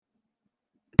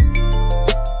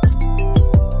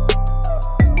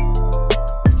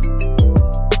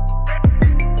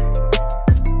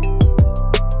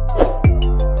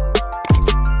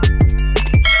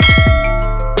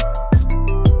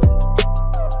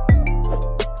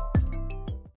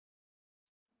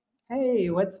Hey,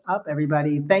 what's up,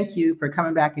 everybody? Thank you for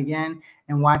coming back again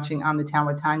and watching On the Town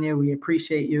with Tanya. We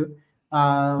appreciate you.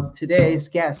 Today's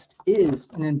guest is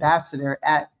an ambassador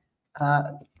at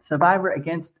Survivor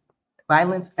Against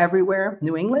Violence Everywhere,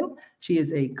 New England. She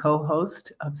is a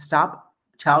co-host of Stop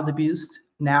Child Abuse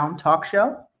Now talk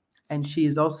show, and she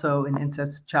is also an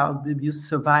incest child abuse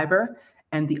survivor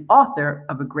and the author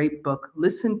of a great book,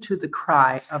 Listen to the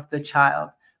Cry of the Child.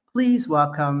 Please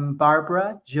welcome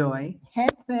Barbara Joy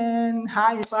Hansen.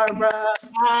 Hi, Barbara.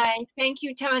 Hi. Thank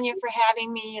you, Tanya, for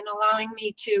having me and allowing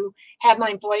me to have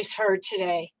my voice heard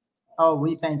today. Oh,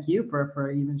 we thank you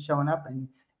for even showing up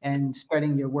and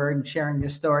spreading your word and sharing your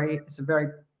story. It's a very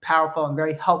powerful and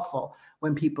very helpful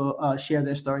when people share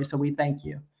their story. So we thank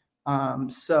you.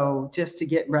 So just to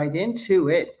get right into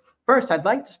it, first, I'd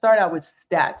like to start out with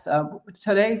stats.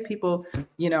 Today, people,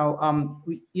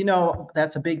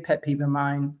 that's a big pet peeve of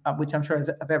mine, which I'm sure is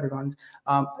of everyone's,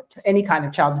 any kind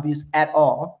of child abuse at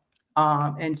all.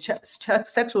 And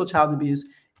sexual child abuse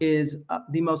is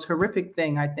the most horrific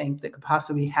thing I think that could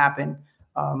possibly happen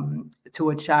to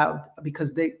a child,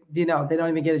 because they don't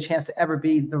even get a chance to ever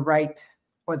be the right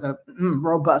or the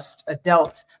robust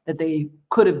adult that they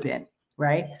could have been.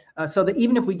 Right. So that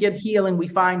even if we get healing, we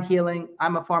find healing.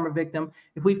 I'm a former victim.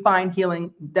 If we find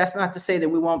healing, that's not to say that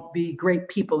we won't be great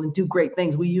people and do great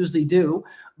things. We usually do.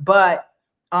 But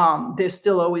there's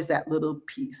still always that little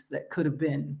piece that could have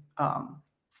been,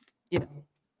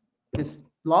 just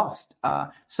lost.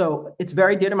 So it's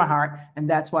very dear to my heart. And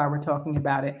that's why we're talking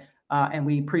about it. And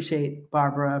we appreciate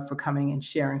Barbara for coming and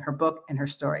sharing her book and her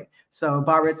story. So,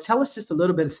 Barbara, tell us just a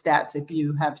little bit of stats if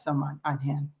you have some on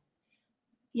hand.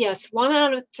 Yes, 1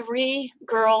 out of 3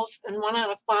 girls and 1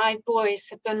 out of 5 boys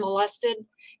have been molested.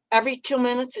 Every 2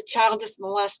 minutes, a child is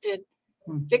molested.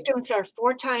 Victims are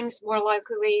 4 times more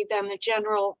likely than the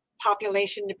general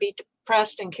population to be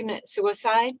depressed and commit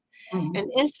suicide.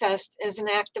 And incest is an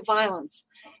act of violence.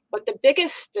 But the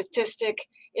biggest statistic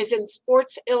is in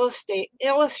Sports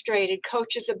Illustrated,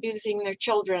 coaches abusing their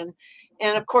children.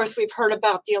 And of course, we've heard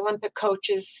about the Olympic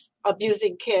coaches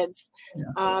abusing kids,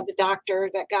 the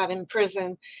doctor that got in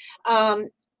prison.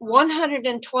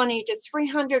 120 to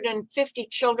 350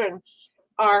 children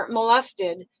are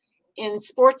molested in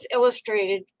Sports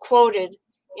Illustrated, quoted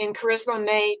in Charisma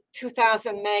May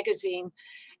 2000 magazine,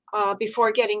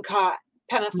 before getting caught.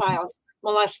 Pedophiles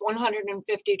molest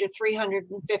 150 to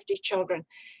 350 children.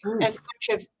 As much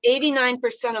as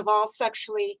 89% of all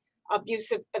sexually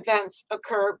abusive events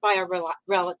occur by a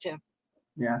relative.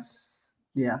 Yes,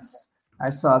 I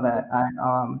saw that.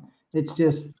 It's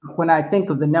just, when I think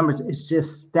of the numbers, it's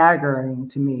just staggering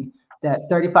to me that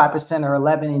 35% are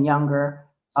 11 and younger.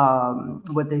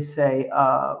 What they say,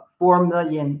 4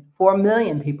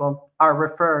 million people are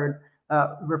referred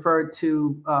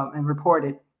to and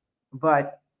reported.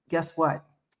 But guess what?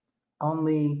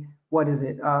 Only, what is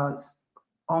it?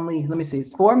 Only, let me see,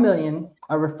 4 million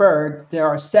are referred. There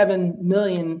are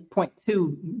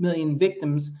 7.2 million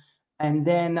victims, and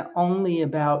then only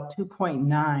about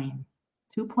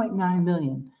 2.9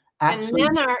 million. Actually,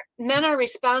 and men are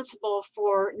responsible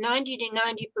for 90 to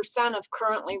 90% of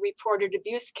currently reported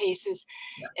abuse cases.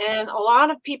 And a lot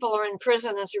of people are in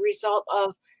prison as a result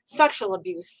of sexual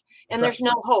abuse. And there's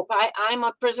no hope. I'm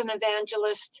a prison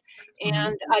evangelist,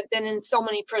 and I've been in so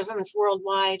many prisons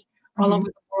worldwide, all over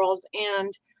the world.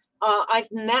 And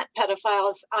I've met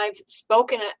pedophiles. I've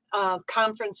spoken at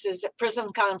conferences, at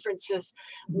prison conferences,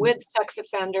 with sex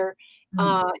offender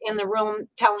in the room,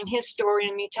 telling his story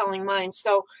and me telling mine.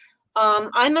 So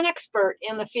I'm an expert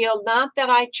in the field, not that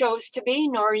I chose to be,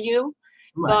 nor you,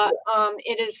 but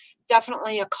it is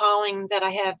definitely a calling that I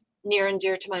have near and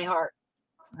dear to my heart.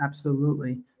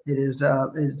 Absolutely. It is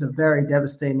a very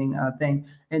devastating thing.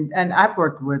 And I've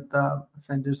worked with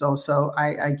offenders also.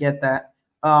 I get that.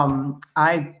 How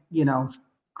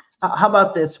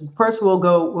about this? First,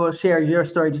 we'll share your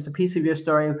story, just a piece of your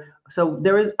story. So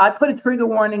I put a trigger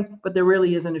warning, but there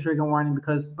really isn't a trigger warning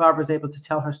because Barbara's able to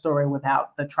tell her story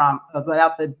without the trauma,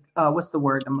 without the, what's the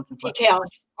word I'm looking for?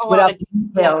 Details. Without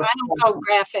details. Yeah, I don't go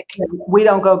graphic. We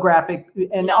don't go graphic.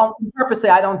 And on purpose,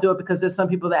 I don't do it because there's some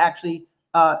people that actually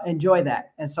enjoy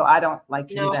that. And so I don't like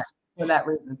to do that for that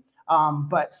reason.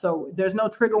 But so there's no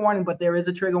trigger warning, but there is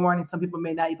a trigger warning. Some people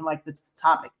may not even like this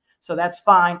topic. So that's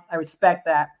fine. I respect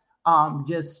that.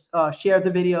 Just share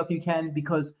the video if you can,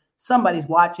 because somebody's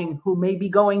watching who may be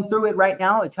going through it right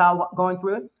now, a child going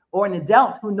through it, or an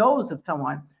adult who knows of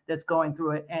someone that's going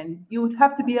through it. And you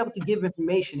have to be able to give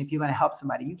information if you're going to help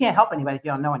somebody. You can't help anybody if you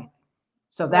don't know anything.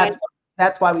 So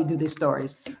that's why we do these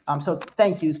stories. So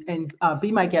thank you. And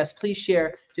be my guest. Please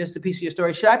share just a piece of your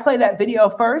story. Should I play that video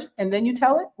first and then you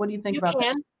tell it? What do you think about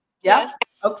that? Yeah. Yes.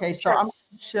 Okay. So Sure. I'm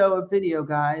going to show a video,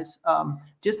 guys.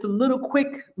 Just a little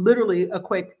quick, literally a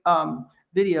quick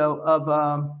video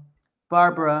of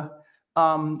Barbara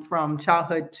from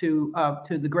childhood to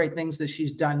the great things that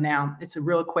she's done now. It's a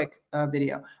real quick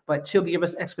video, but she'll give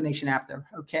us explanation after.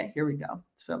 Okay. Here we go.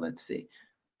 So let's see.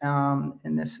 And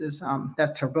this is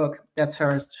that's her book. That's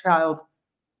her as toddler.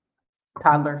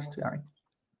 Sorry.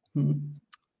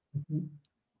 Mm-hmm.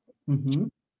 Mm-hmm.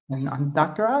 And I'm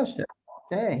Dr. Asha.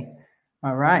 Okay.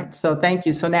 All right. So thank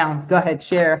you. So now go ahead,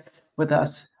 share with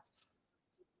us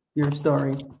your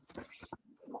story.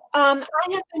 I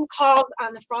have been called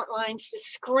on the front lines to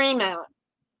scream out,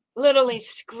 literally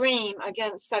scream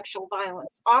against sexual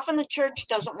violence. Often the church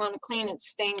doesn't want to clean its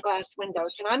stained glass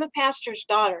windows. And I'm a pastor's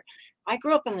daughter. I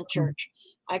grew up in the church.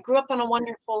 I grew up in a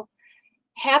wonderful,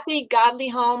 happy, godly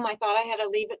home. I thought I had to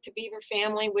leave it to Beaver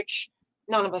family, which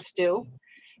none of us do.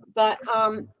 But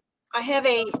I have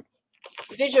a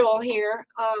visual here,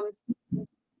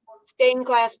 stained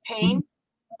glass pane.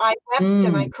 I wept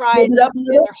and I cried. Hold it up a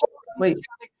little. Wait,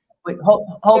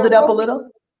 hold it up a little.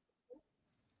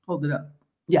 Hold it up.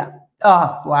 Yeah.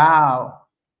 Oh, wow.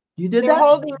 You did They're that?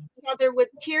 holding each other with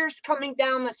tears coming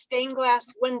down the stained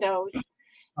glass windows.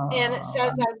 And it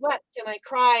says, I wept and I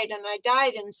cried and I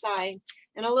died inside,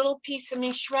 and a little piece of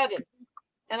me shredded.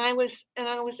 And I was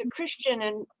a Christian,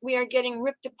 and we are getting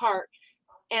ripped apart,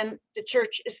 and the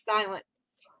church is silent.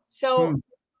 So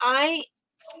I've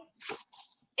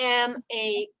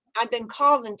been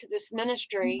called into this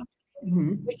ministry,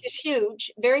 which is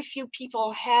huge. Very few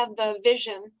people have the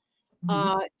vision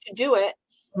to do it.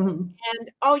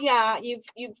 And oh yeah, you've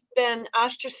been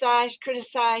ostracized,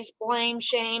 criticized, blamed,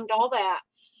 shamed, all that.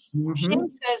 Shame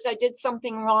says I did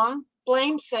something wrong.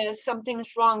 Blame says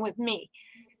something's wrong with me.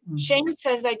 Shame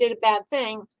says I did a bad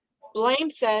thing. Blame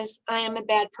says I am a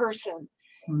bad person.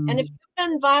 And if you've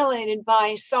been violated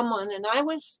by someone, and I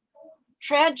was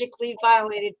tragically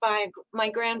violated by my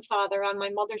grandfather on my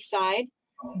mother's side,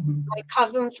 my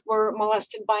cousins were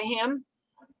molested by him.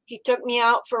 He took me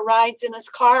out for rides in his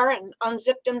car and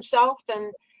unzipped himself,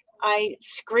 and I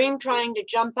screamed trying to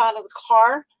jump out of the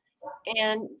car,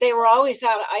 and they were always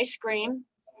out of ice cream,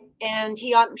 and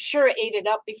he, I'm sure, ate it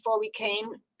up before we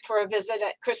came for a visit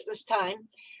at Christmas time.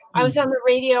 I was on the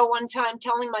radio one time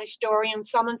telling my story, and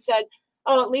someone said,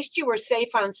 oh, at least you were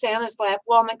safe on Santa's lap.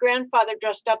 Well, my grandfather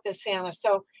dressed up as Santa,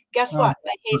 so guess what?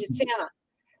 I hated Santa.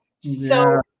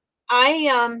 So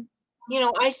I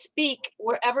I speak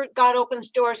wherever God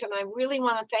opens doors, and I really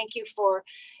want to thank you for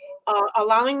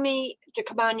allowing me to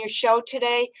come on your show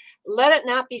today. Let it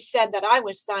not be said that I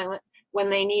was silent when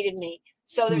they needed me.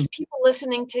 So there's people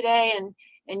listening today,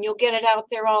 and you'll get it out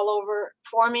there all over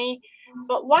for me.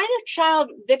 But why do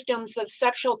child victims of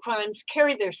sexual crimes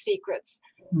carry their secrets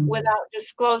without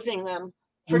disclosing them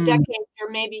for decades or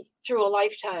maybe through a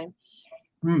lifetime?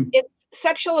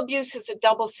 Sexual abuse is a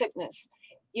double sickness.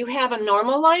 You have a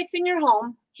normal life in your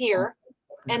home here,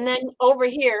 and then over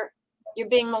here, you're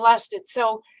being molested.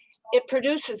 So it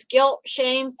produces guilt,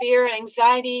 shame, fear,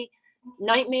 anxiety,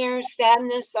 nightmares,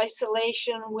 sadness,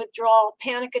 isolation, withdrawal,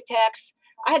 panic attacks.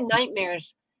 I had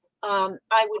nightmares.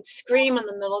 I would scream in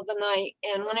the middle of the night.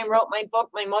 And when I wrote my book,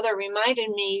 my mother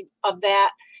reminded me of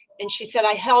that. And she said,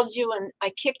 I held you and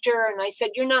I kicked her. And I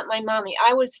said, you're not my mommy.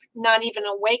 I was not even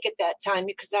awake at that time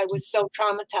because I was so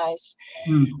traumatized.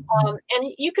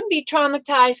 And you can be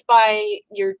traumatized by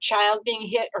your child being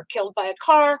hit or killed by a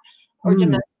car or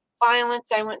domestic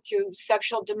violence. I went through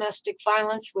sexual domestic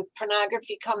violence with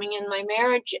pornography coming in my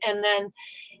marriage, and then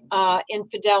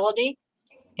infidelity.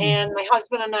 And my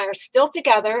husband and I are still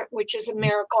together, which is a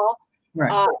miracle.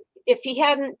 Right. If he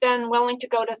hadn't been willing to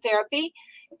go to therapy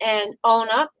and own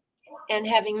up and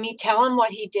having me tell him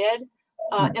what he did,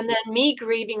 and then me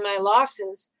grieving my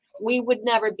losses, we would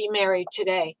never be married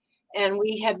today. And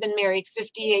we have been married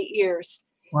 58 years.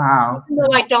 Wow. Even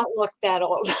though I don't look that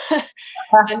old.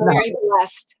 I'm very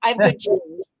blessed. I have good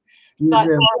genes. But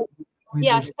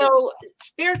yeah, so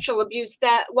spiritual abuse,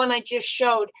 that one I just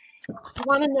showed, I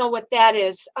want to know what that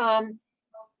is.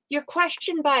 You're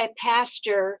questioned by a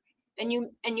pastor, and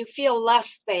you feel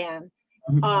less than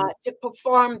to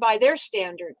perform by their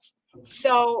standards.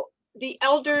 So the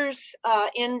elders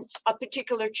in a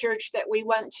particular church that we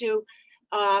went to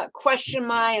questioned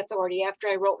my authority after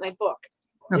I wrote my book.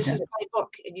 This is my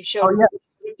book, and you showed a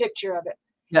picture of it.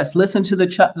 Yes, listen to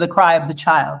the cry of the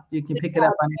child. You can pick it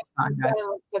up on your time, guys.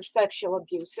 Of sexual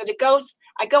abuse. So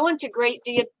I go into great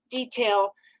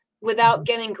detail without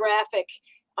getting graphic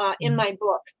in my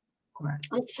book. Correct.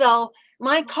 And so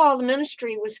my call to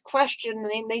ministry was questioned.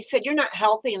 They said, you're not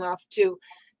healthy enough to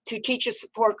teach a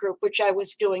support group, which I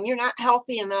was doing. You're not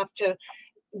healthy enough to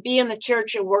be in the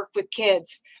church and work with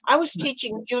kids. I was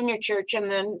teaching junior church and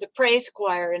then the praise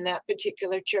choir in that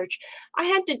particular church. I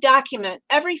had to document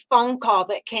every phone call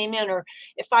that came in, or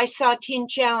if I saw Teen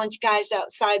Challenge guys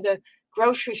outside the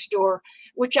grocery store,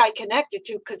 which I connected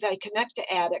to because I connect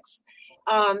to addicts.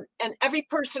 And every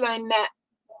person I met,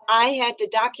 I had to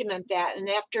document that. And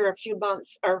after a few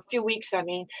months or a few weeks,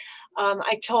 I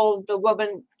told the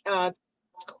woman,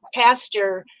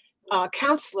 pastor,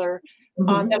 counselor,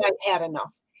 that I've had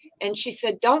enough. And she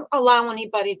said, don't allow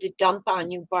anybody to dump on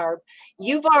you, Barb.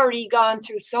 You've already gone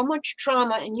through so much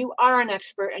trauma and you are an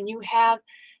expert and you have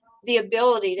the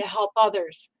ability to help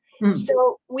others.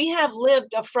 So we have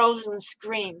lived a frozen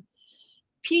scream.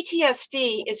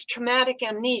 PTSD is traumatic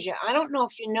amnesia. I don't know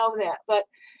if you know that, but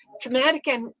traumatic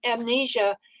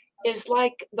amnesia is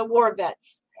like the war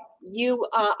vets. You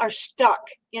are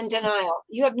stuck in denial.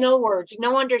 You have no words,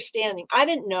 no understanding. I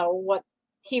didn't know what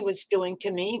he was doing to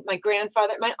me. My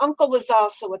grandfather, my uncle was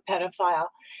also a pedophile.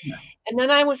 Yeah. And then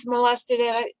I was molested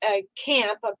at a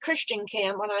camp, a Christian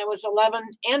camp, when I was 11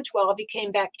 and 12. He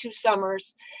came back 2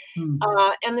 summers.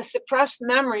 And the suppressed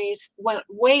memories went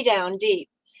way down deep.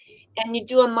 And you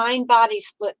do a mind-body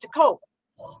split to cope.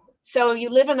 So you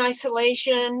live in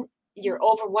isolation, you're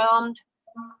overwhelmed,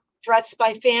 threats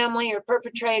by family or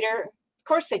perpetrator. Of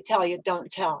course, they tell you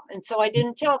don't tell. And so I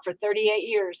didn't tell for 38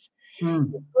 years.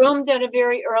 Groomed at a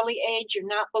very early age. You're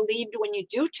not believed when you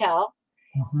do tell.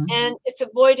 And it's a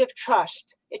void of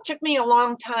trust. It took me a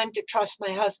long time to trust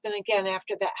my husband again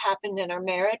after that happened in our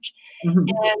marriage.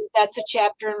 And that's a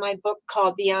chapter in my book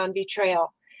called Beyond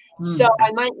Betrayal. So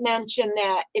I might mention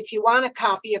that if you want a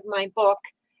copy of my book,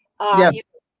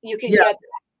 you can get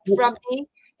that from me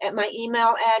at my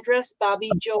email address,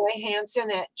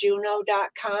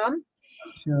 bobbyjoyhansen@juno.com.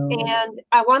 And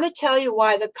I want to tell you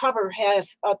why the cover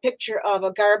has a picture of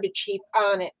a garbage heap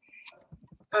on it,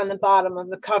 on the bottom of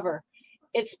the cover.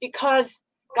 It's because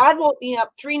God woke me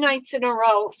up 3 nights in a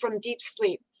row from deep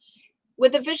sleep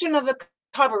with a vision of the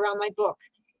cover on my book.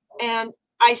 And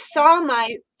I saw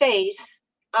my face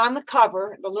on the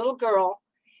cover, the little girl,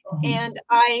 and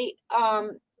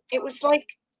it was like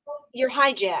you're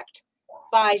hijacked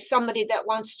by somebody that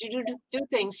wants to do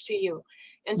things to you.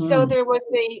 And so there was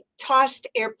a tossed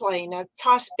airplane, a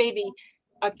tossed baby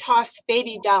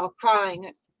doll crying,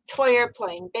 a toy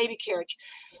airplane, baby carriage.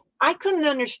 I couldn't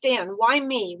understand, why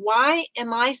me? Why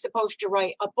am I supposed to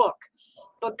write a book?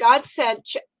 But God said,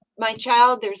 my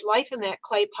child, there's life in that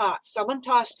clay pot. Someone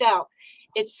tossed out.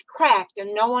 It's cracked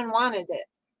and no one wanted it.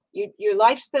 Your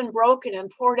life's been broken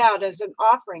and poured out as an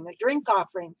offering, a drink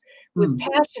offering, with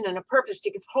passion and a purpose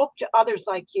to give hope to others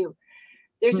like you.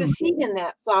 There's a seed in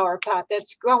that flower pot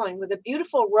that's growing with a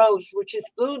beautiful rose, which is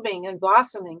blooming and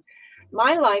blossoming.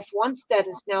 My life, once dead,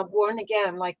 is now born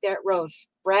again like that rose,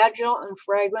 fragile and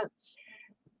fragrant.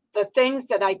 The things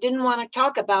that I didn't want to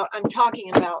talk about, I'm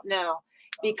talking about now,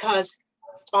 because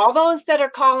all those that are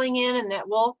calling in and that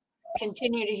will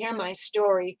continue to hear my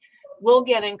story will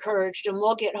get encouraged and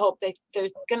will get hope. They're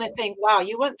going to think, wow,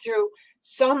 you went through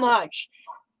so much.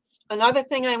 Another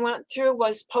thing I went through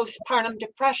was postpartum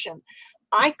depression.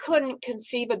 I couldn't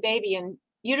conceive a baby, and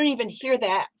you don't even hear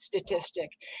that statistic.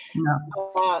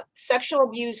 No. Sexual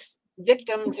abuse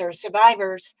victims or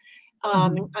survivors,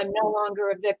 I'm no longer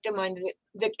a victim, I'm a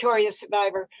victorious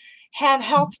survivor, have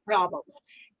health problems.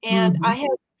 And I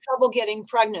had trouble getting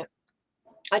pregnant.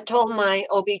 I told my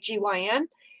OBGYN,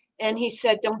 and he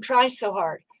said, don't try so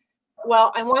hard.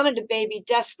 Well, I wanted a baby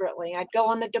desperately. I'd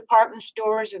go in the department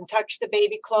stores and touch the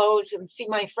baby clothes and see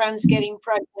my friends getting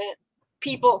pregnant.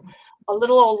 People, a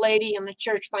little old lady in the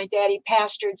church my daddy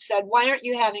pastored said, why aren't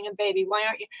you having a baby? Why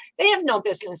aren't you? They have no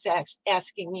business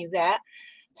asking you that.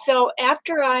 So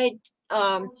after I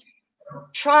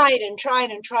tried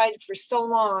for so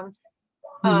long,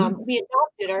 we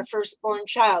adopted our firstborn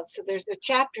child. So there's a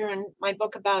chapter in my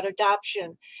book about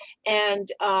adoption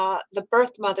and the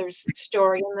birth mother's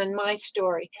story, and then my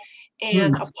story,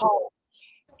 and a poem.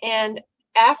 And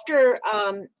after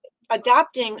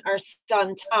adopting our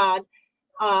son, Todd,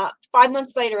 5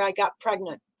 months later, I got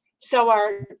pregnant. So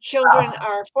our children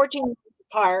are 14 months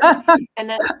apart. And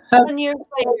then 7 years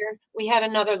later, we had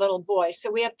another little boy. So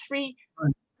we have 3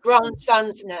 grown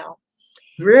sons now.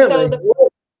 Really? So the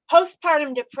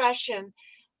postpartum depression,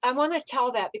 I want to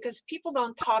tell that because people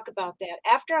don't talk about that.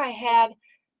 After I had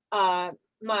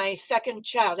my second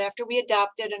child, after we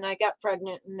adopted and I got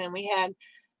pregnant, and then we had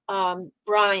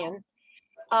Brian,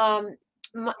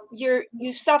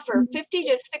 you suffer 50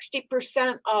 to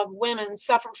 60% of women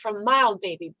suffer from mild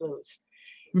baby blues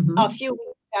a few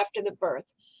weeks after the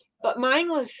birth. But mine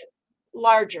was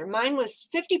larger. Mine was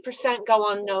 50%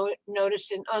 go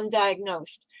unnoticed and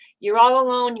undiagnosed. You're all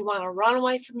alone. You want to run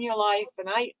away from your life. And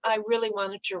I really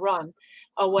wanted to run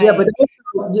away. Yeah, but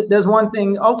there's one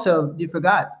thing also you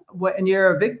forgot. When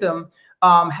you're a victim,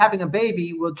 having a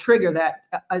baby will trigger that,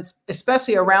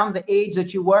 especially around the age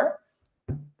that you were.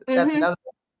 That's another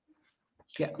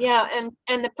thing. Yeah,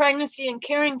 and the pregnancy and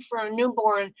caring for a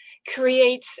newborn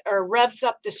creates or revs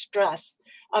up the stress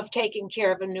of taking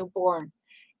care of a newborn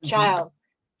child.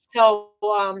 So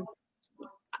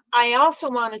I also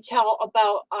want to tell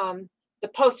about the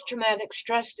post-traumatic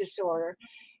stress disorder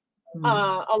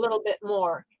a little bit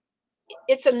more.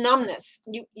 It's a numbness.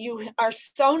 You are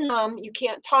so numb, you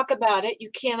can't talk about it, you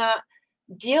cannot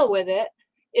deal with it.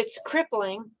 It's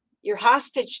crippling. You're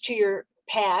hostage to your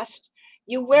past.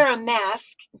 You wear a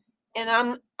mask, and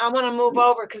I want to move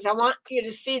over because I want you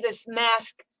to see this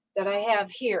mask that I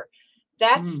have here.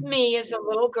 That's me as a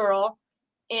little girl.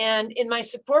 And in my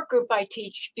support group I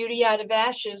teach, Beauty Out of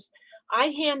Ashes, I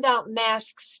hand out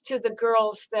masks to the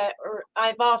girls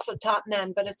I've also taught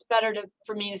men, but it's better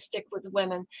for me to stick with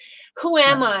women. Who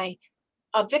am I?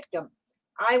 A victim.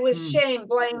 I was shamed,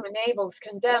 blamed, enabled,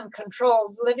 condemned,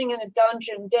 controlled, living in a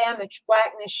dungeon, damaged,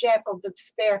 blackness, shackled,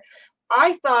 despair.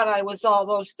 I thought I was all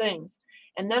those things.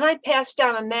 And then I passed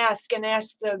down a mask and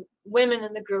asked the women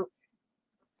in the group,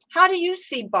 how do you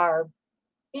see Barb?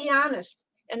 Be honest.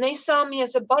 And they saw me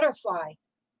as a butterfly,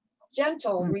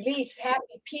 gentle, release,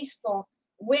 happy, peaceful,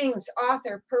 wings,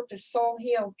 author, purpose, soul,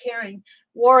 healed, caring,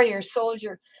 warrior,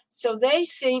 soldier. So they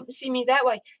see me that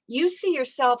way. You see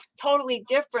yourself totally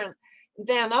different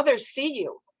than others see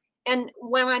you. And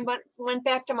when I went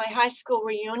back to my high school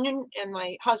reunion and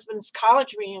my husband's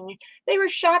college reunion, they were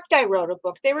shocked I wrote a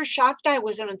book. They were shocked I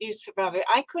was an abuse survivor.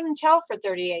 I couldn't tell for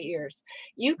 38 years.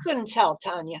 You couldn't tell,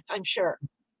 Tanya, I'm sure.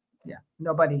 Yeah,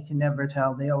 nobody can never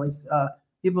tell. They always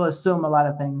people assume a lot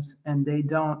of things, and they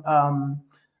don't.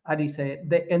 How do you say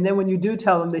it? And then when you do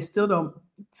tell them, they still don't.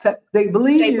 They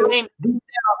believe you,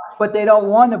 but they don't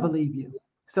want to believe you.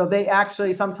 So they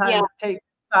actually sometimes take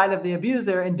side of the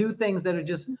abuser and do things that are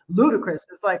just ludicrous.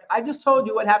 It's like, I just told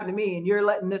you what happened to me, and you're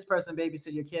letting this person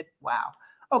babysit your kid. Wow.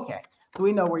 Okay, so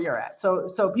we know where you're at.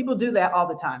 So people do that all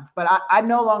the time. But I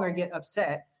no longer get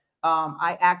upset.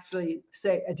 I actually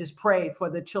say, I just pray for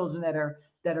the children that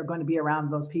are going to be around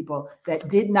those people that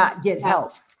did not get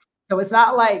help. So it's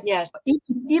not like,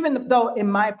 even though in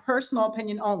my personal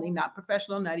opinion only, not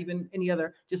professional, not even any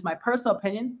other, just my personal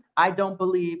opinion, I don't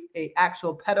believe a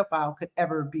actual pedophile could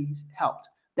ever be helped.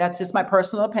 That's just my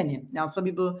personal opinion. Now, some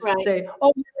people say,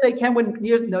 oh, say can when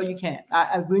you're, no, you can't.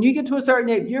 When you get to a certain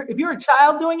age, if you're a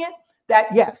child doing it, that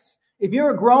yes. If you're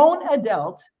a grown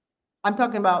adult, I'm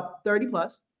talking about 30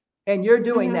 plus, and you're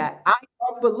doing that, I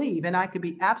don't believe, and I could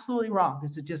be absolutely wrong,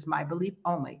 this is just my belief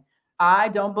only, I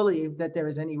don't believe that there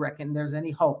is any there's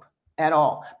any hope at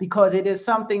all, because it is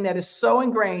something that is so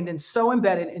ingrained and so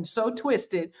embedded and so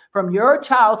twisted from your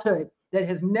childhood that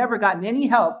has never gotten any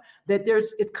help, that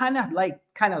it's kind of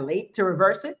late to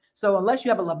reverse it. So unless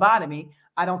you have a lobotomy,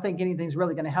 I don't think anything's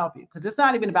really going to help you, because it's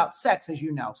not even about sex, as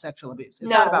you know, sexual abuse. It's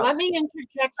not about let me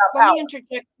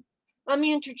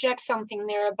interject something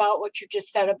there about what you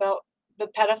just said about the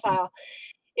pedophile.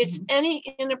 It's any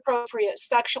inappropriate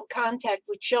sexual contact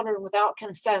with children without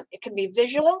consent. It can be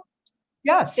visual,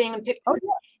 seeing a picture.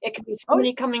 It can be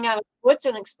somebody coming out of the woods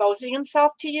and exposing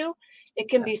himself to you. It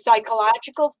can be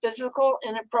psychological, physical,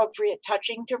 inappropriate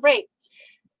touching to rape.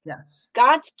 Yes.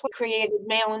 God's created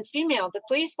male and female to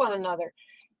please one another.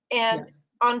 And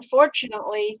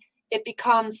unfortunately, it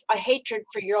becomes a hatred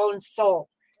for your own soul.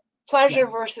 Pleasure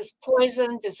versus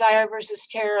poison, desire versus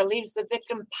terror leaves the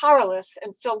victim powerless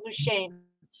and filled with shame.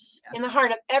 In the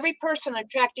heart of every person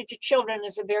attracted to children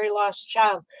is a very lost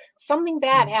child. Something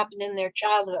bad happened in their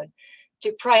childhood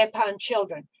to prey upon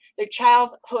children. Their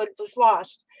childhood was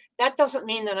lost. That doesn't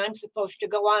mean that I'm supposed to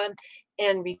go on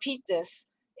and repeat this.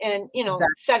 And,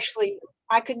 sexually,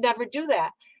 I could never do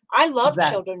that. I love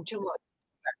children too much.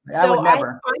 I would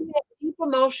never. I have deep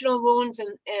emotional wounds,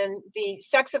 and the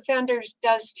sex offenders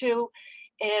does too.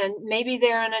 And maybe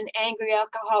they're in an angry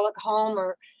alcoholic home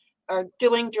or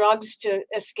doing drugs to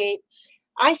escape.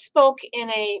 I spoke in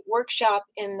a workshop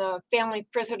in the Family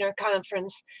Prisoner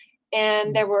Conference,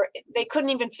 and they couldn't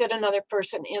even fit another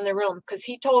person in the room because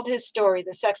he told his story.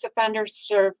 The sex offender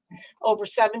served over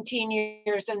 17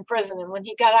 years in prison, and when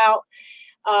he got out,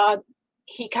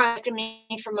 he contacted me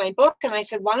for my book, and I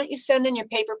said, why don't you send in your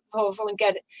paper proposal and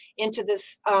get it into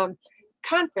this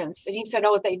conference? And he said,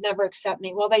 oh, they'd never accept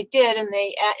me. Well, they did, and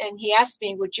he asked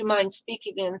me, would you mind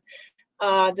speaking in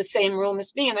the same room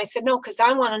as me? And I said, no, because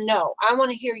I want to know. I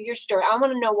want to hear your story. I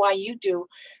want to know why you do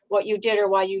what you did or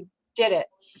why you did it.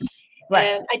 Right.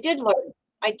 And I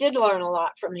did learn a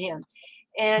lot from him.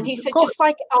 And he said, course. just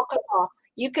like alcohol,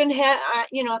 you can have,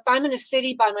 if I'm in a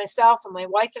city by myself and my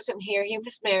wife isn't here, he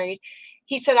was married.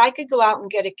 He said, I could go out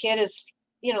and get a kid as,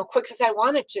 quick as I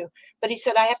wanted to. But he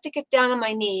said, I have to get down on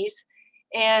my knees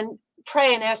and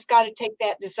pray and ask God to take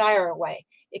that desire away.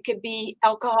 It could be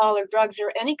alcohol or drugs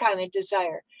or any kind of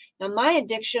desire. Now, my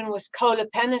addiction was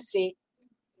codependency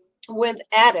with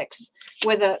addicts,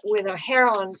 with a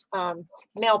heroin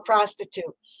male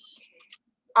prostitute.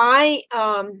 I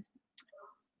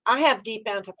have deep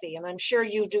empathy, and I'm sure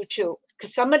you do too,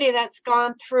 because somebody that's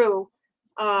gone through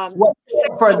what,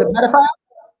 for the pedophile?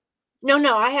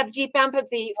 No, I have deep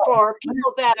empathy for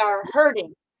people that are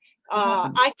hurting.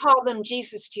 I call them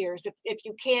Jesus tears. If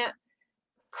you can't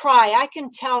cry, I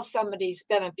can tell somebody's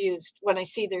been abused when I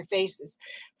see their faces.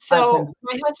 So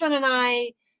my husband and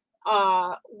I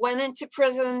went into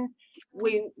prison.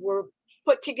 We were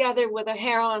put together with a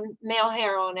male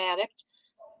heroin addict.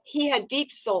 He had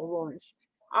deep soul wounds.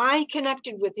 I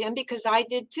connected with him because I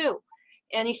did too.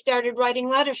 And he started writing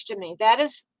letters to me. That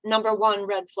is number one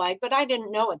red flag, but I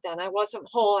didn't know it then. I wasn't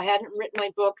whole. I hadn't written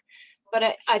my book,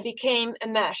 but I became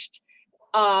enmeshed.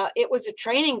 It was a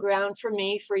training ground for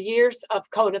me for years of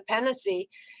codependency.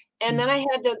 And then I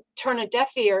had to turn a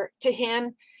deaf ear to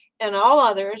him and all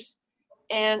others.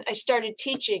 And I started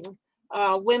teaching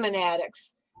women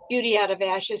addicts. Beauty Out of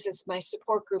Ashes is my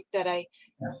support group that I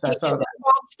teach. It's a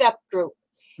 12-step group.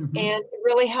 And it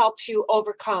really helps you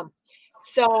overcome.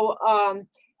 So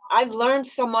I've learned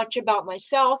so much about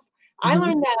myself. I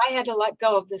learned that I had to let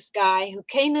go of this guy who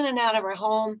came in and out of our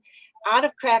home, out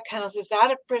of crack houses,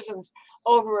 out of prisons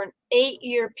over an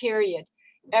 8-year period.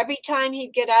 Every time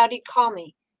he'd get out, he'd call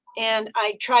me. And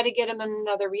I'd try to get him in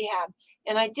another rehab.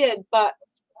 And I did, but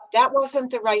that wasn't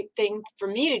the right thing for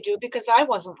me to do because I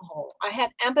wasn't whole. I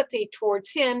had empathy towards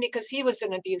him because he was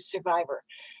an abuse survivor.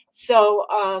 So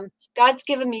God's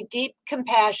given me deep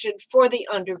compassion for the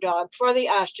underdog, for the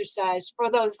ostracized, for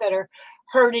those that are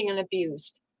hurting and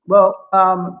abused. Well,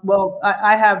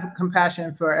 I have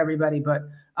compassion for everybody, but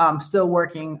I'm still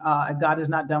working. God is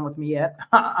not done with me yet.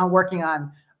 I'm working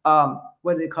on,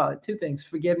 what do they call it? 2 things: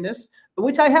 forgiveness,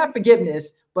 which I have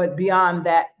forgiveness, but beyond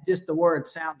that, just the word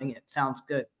sounding it sounds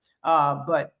good.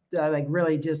 But like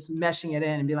really just meshing it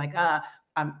in and be like, I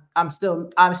still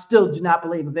do not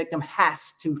believe a victim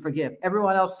has to forgive.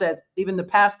 Everyone else says, even the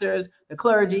pastors, the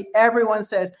clergy, everyone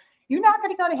says, you're not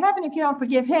going to go to heaven if you don't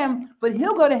forgive him, but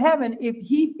he'll go to heaven if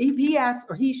he asks,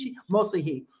 or she, mostly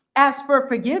he, asks for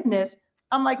forgiveness.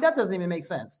 I'm like, that doesn't even make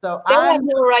sense. So they have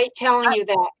no right telling you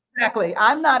that. Exactly.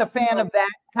 I'm not a fan of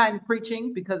that kind of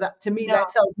preaching because to me, that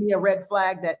tells me a red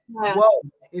flag that, whoa,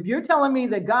 if you're telling me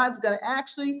that God's going to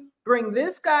actually bring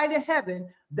this guy to heaven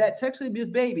that sexually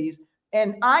abused babies,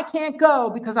 and I can't go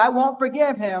because I won't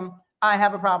forgive him, I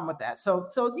have a problem with that. So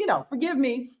forgive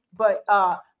me, but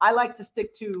I like to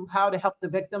stick to how to help the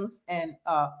victims and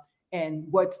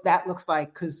what that looks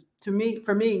like. Because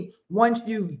for me, once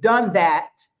you've done that,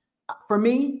 for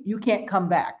me, you can't come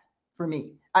back. For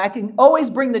me, I can always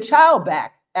bring the child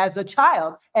back as a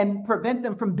child and prevent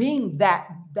them from being that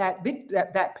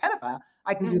pedophile.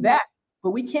 I can do that,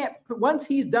 but we can't. Once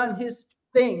he's done his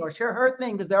thing or her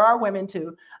thing, because there are women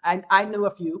too. I knew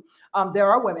a few. There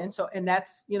are women. So, and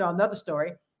that's, another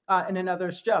story in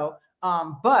another show.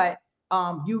 But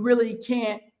you really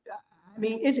can't. I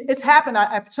mean, it's happened.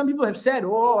 Some people have said,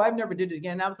 "Oh, I've never did it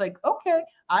again." And I was like, "Okay,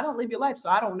 I don't live your life, so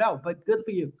I don't know." But good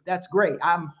for you. That's great.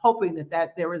 I'm hoping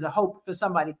that there is a hope for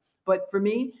somebody. But for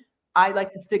me, I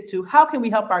like to stick to how can we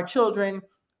help our children.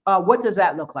 What does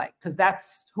that look like? Because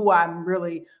that's who I'm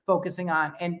really focusing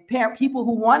on. And people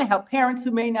who want to help, parents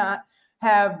who may not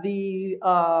have the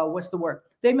what's the word?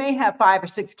 They may have 5 or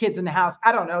 6 kids in the house.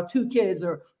 I don't know, 2 kids,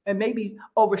 and maybe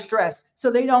overstressed,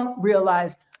 so they don't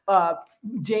realize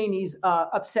Janie's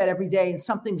upset every day and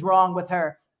something's wrong with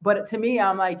her. But to me,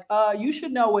 I'm like, you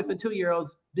should know if a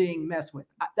 2-year-old's being messed with.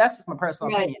 That's just my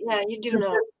personal opinion. Yeah, you do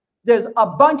know. There's a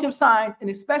bunch of signs, and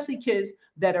especially kids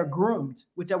that are groomed,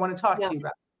 which I want to talk to you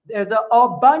about. There's a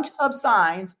bunch of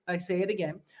signs, I say it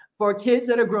again, for kids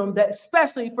that are groomed, that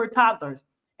especially for toddlers.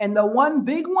 And the one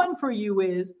big one for you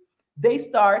is they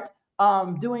start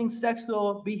doing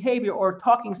sexual behavior or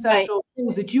talking sexual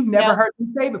things that you've never heard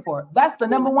them say before. That's the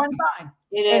number one sign.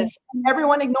 It is. And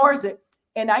everyone ignores it.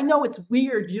 And I know it's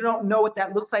weird. You don't know what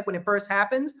that looks like when it first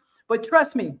happens. But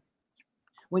trust me,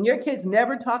 when your kids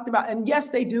never talked about, and yes,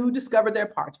 they do discover their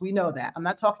parts. We know that. I'm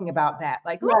not talking about that.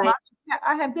 Like, look, Mom,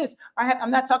 I have this.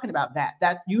 I'm not talking about that.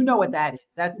 That's, you know what that is.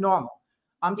 That's normal.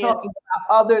 I'm talking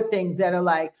about other things that are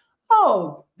like,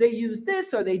 oh, they used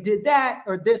this or they did that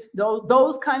or this,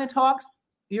 those kind of talks.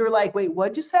 you're like, wait,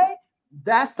 what'd you say?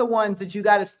 That's the ones that you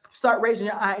got to start raising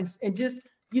your eyes and just,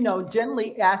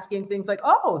 gently asking things like,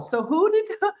 oh, so who did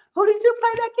you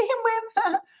play that game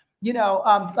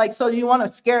with? Like, so you want to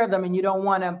scare them and you don't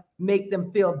want to make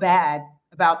them feel bad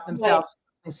about themselves.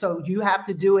 Right. And so you have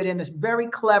to do it in a very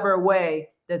clever way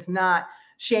that's not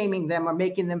shaming them or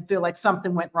making them feel like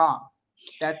something went wrong.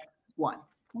 That's one.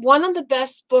 One of the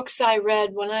best books I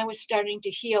read when I was starting to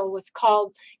heal is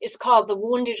called The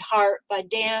Wounded Heart by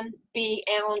Dan B.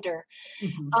 Allender.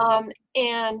 Mm-hmm.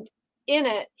 And in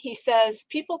it, he says,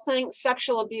 people think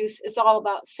sexual abuse is all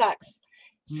about sex.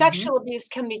 Mm-hmm. Sexual abuse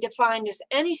can be defined as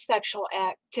any sexual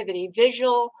activity,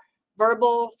 visual,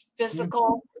 verbal,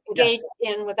 physical, mm-hmm. engaged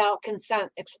in without consent,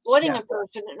 exploiting a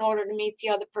person in order to meet the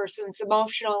other person's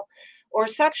emotional or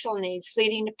sexual needs,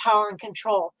 leading to power and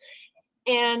control.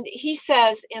 And he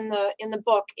says in the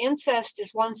book, incest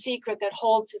is one secret that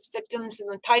holds its victims in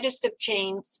the tightest of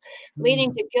chains,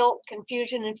 leading to guilt,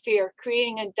 confusion, and fear,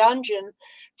 creating a dungeon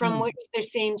from which there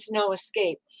seems no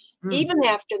escape. Even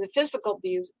after the physical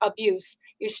abuse,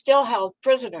 you're still held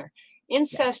prisoner.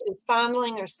 Incest is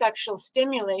fondling or sexual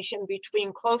stimulation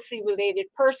between closely related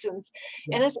persons,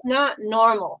 and it's not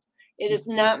normal. It is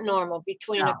not normal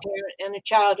between a parent and a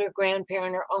child or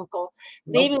grandparent or uncle,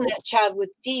 leaving that child with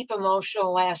deep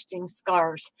emotional lasting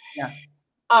scars. Yes.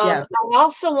 I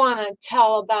also want to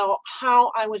tell about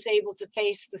how I was able to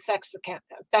face the sex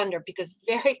offender, because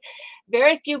very,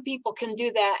 very few people can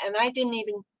do that. And I didn't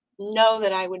even know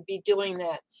that I would be doing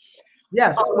that.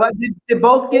 Yes. Well, did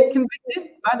both get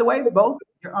convicted, by the way? Both?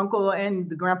 Your uncle and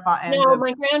the grandpa? No,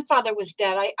 my grandfather was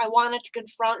dead. I wanted to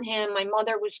confront him. My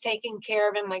mother was taking care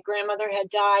of him. My grandmother had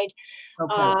died.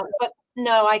 Okay. But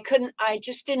no, I couldn't. I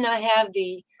just did not have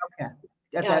the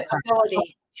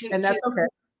ability to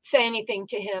say anything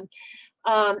to him.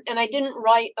 And I didn't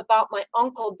write about my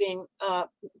uncle being a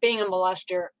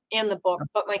molester in the book.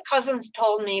 But my cousins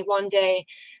told me one day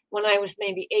when I was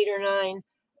maybe 8 or 9,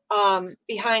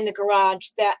 behind the garage,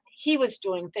 that he was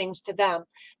doing things to them.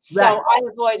 So I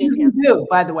avoided him. Do,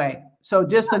 by the way. So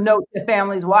just a note to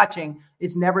families watching,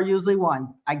 it's never usually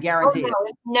one. I guarantee it.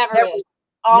 Never is.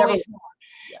 Always more.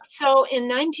 Yeah. So in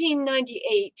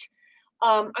 1998,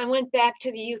 I went back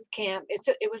to the youth camp.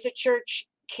 It was a church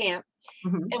camp,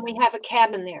 and we have a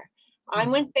cabin there. I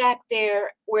went back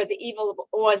there where the evil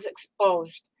was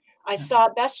exposed. I saw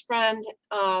a best friend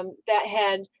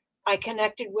I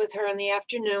connected with her in the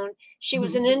afternoon. She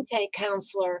was an intake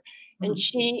counselor, and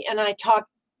she and I talked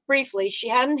briefly. She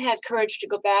hadn't had courage to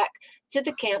go back to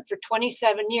the camp for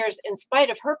 27 years, in spite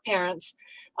of her parents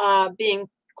being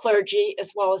clergy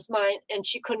as well as mine, and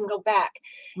she couldn't go back.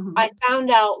 I found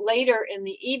out later in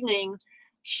the evening,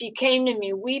 she came to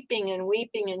me weeping,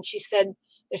 and she said,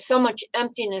 there's so much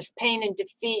emptiness, pain, and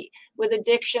defeat with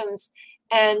addictions.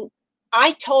 And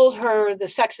I told her the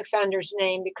sex offender's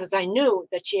name because I knew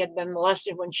that she had been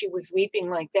molested when she was weeping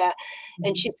like that.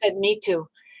 And she said, me too.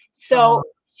 So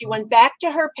she went back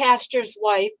to her pastor's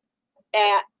wife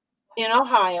in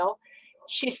Ohio.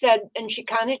 She said, and she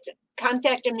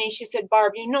contacted me. She said,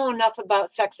 Barb, you know enough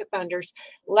about sex offenders.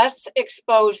 Let's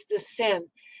expose the sin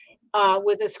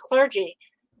with this clergy.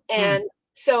 And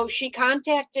so she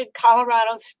contacted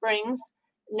Colorado Springs.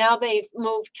 Now they've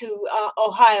moved to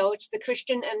Ohio. It's the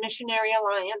Christian and Missionary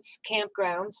Alliance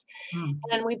campgrounds.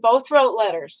 And we both wrote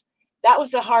letters. That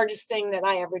was the hardest thing that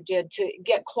I ever did, to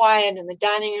get quiet in the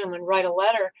dining room and write a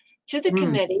letter to the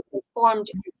committee. We formed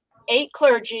 8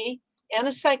 clergy and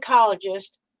a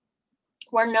psychologist,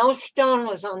 where no stone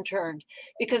was unturned,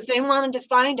 because they wanted to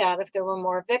find out if there were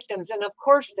more victims. And of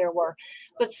course there were.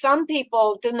 But some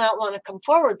people did not want to come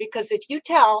forward, because if you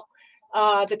tell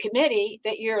the committee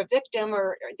that you're a victim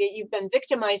or that you've been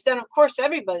victimized, then of course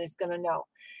everybody's going to know.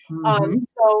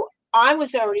 So I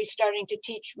was already starting to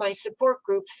teach my support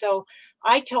group. So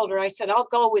I told her, I said, I'll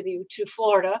go with you to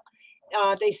Florida.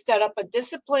 They set up a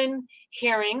discipline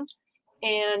hearing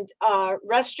and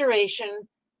restoration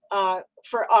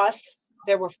for us.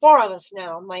 There were 4 of us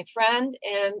now, my friend,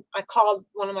 and I called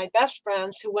one of my best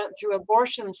friends who went through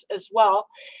abortions as well.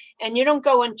 And you don't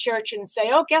go in church and say,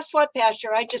 oh, guess what,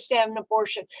 Pastor, I just had an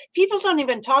abortion. People don't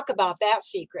even talk about that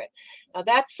secret. Now,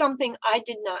 that's something I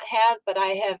did not have, but I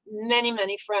have many,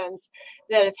 many friends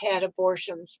that have had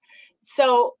abortions.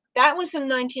 So that was in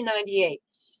 1998.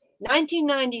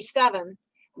 1997,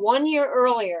 1 year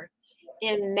earlier,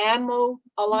 in Mammo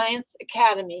Alliance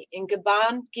Academy in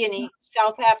Gabon, Guinea,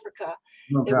 South Africa.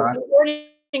 It was a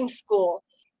boarding school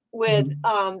with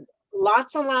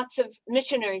lots and lots of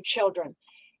missionary children.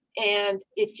 And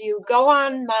if you go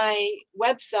on my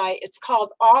website, it's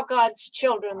called All God's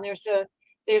Children. There's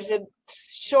a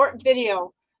short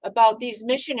video about these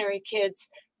missionary kids.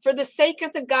 For the sake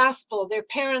of the gospel, their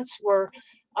parents were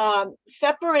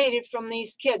separated from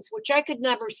these kids, which I could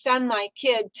never send my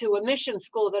kid to a mission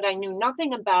school that I knew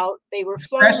nothing about. They were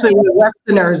flown Especially with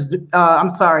Westerners. I'm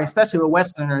sorry, especially with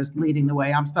Westerners leading the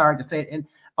way. I'm sorry to say it. And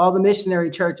all the missionary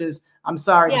churches, I'm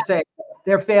sorry to say,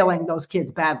 they're failing those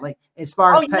kids badly as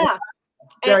far as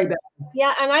very bad.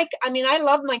 Yeah, and I mean, I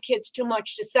love my kids too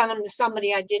much to send them to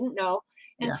somebody I didn't know.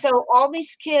 And so all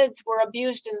these kids were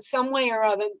abused in some way or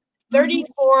other.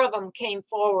 34 of them came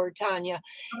forward, Tanya.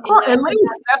 At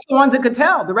least that's the ones that could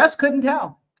tell. The rest couldn't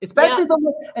tell. Especially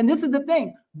and this is the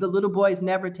thing, the little boys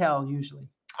never tell usually.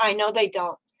 I know they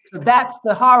don't. So that's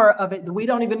the horror of it. We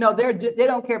don't even know. They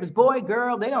don't care if it's boy,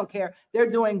 girl. They don't care. They're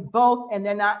doing both, and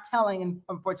they're not telling.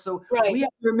 Unfortunately, so we have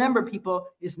to remember, people.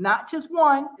 It's not just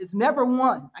one. It's never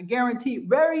one. I guarantee.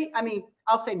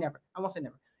 I'll say never. I won't say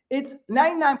never. It's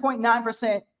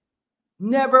 99.9%.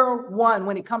 Never one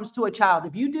when it comes to a child.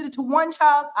 If you did it to one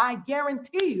child, I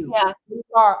guarantee you there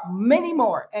are many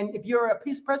more. And if you're a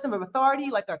person of authority,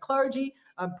 like a clergy,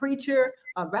 a preacher,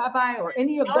 a rabbi, or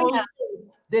any of those,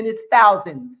 then it's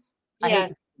thousands. I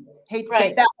hate to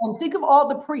say that. And think of all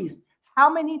the priests. How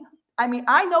many? I mean,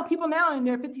 I know people now in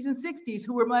their 50s and 60s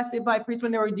who were molested by priests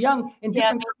when they were young in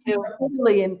different countries, like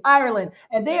Italy and Ireland,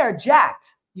 and they are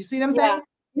jacked. You see what I'm saying?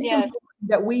 It's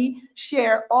that we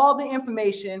share all the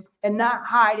information and not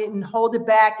hide it and hold it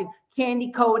back and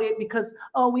candy coat it because,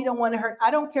 we don't want to hurt.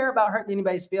 I don't care about hurting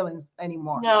anybody's feelings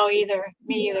anymore. No, either.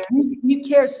 Me either. We've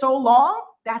cared so long.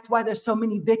 That's why there's so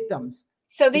many victims.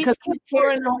 So these kids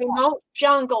were in a remote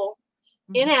jungle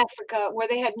in Africa where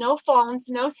they had no phones,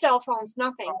 no cell phones,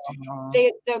 nothing.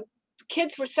 The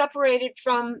kids were separated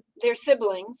from their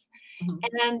siblings,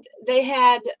 and they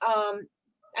had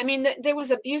there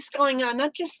was abuse going on,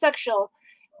 not just sexual.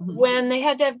 When they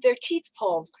had to have their teeth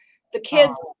pulled, the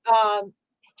kids'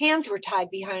 hands were tied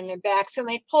behind their backs, and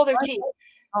they'd pull their teeth.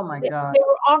 Oh my God!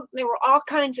 There were all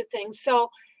kinds of things. So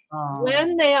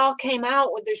when they all came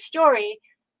out with their story,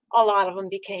 a lot of them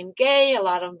became gay. A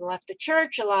lot of them left the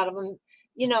church. A lot of them,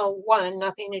 wanted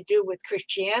nothing to do with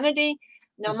Christianity.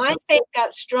 Now, my faith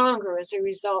got stronger as a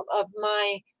result of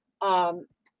my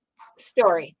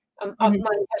story, of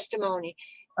my testimony.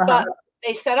 But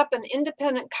they set up an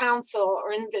independent counsel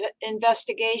or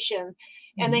investigation,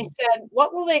 and they said,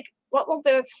 what will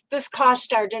this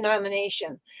cost our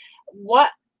denomination? Will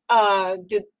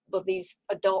these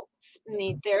adults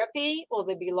need therapy? Will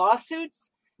there be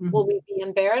lawsuits? Will we be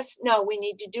embarrassed? No, we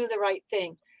need to do the right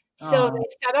thing. So they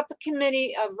set up a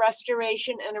committee of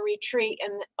restoration and a retreat,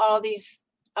 and all these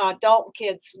adult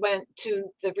kids went to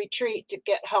the retreat to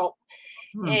get help.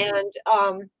 And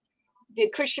the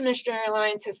Christian Missionary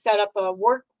Alliance has set up a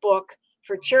workbook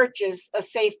for churches, a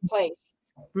safe place,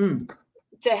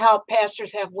 to help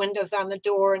pastors have windows on the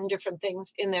door and different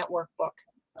things in that workbook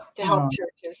to help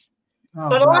churches.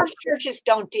 But a lot of churches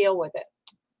don't deal with it.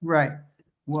 Right.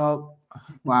 Well,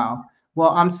 wow. Well,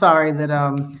 I'm sorry that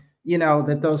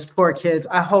that those poor kids.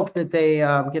 I hope that they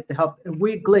get the help.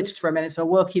 We glitched for a minute, so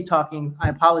we'll keep talking. I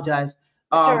apologize.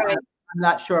 All right. I'm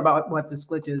not sure about what this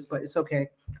glitch is, but it's okay.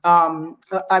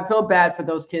 I feel bad for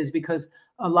those kids because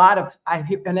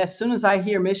and as soon as I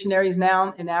hear missionaries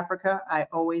now in Africa, I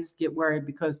always get worried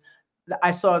because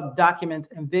I saw documents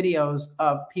and videos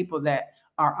of people that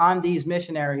are on these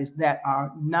missionaries that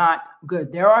are not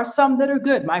good. There are some that are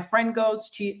good. My friend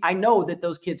goes, I know that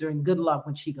those kids are in good love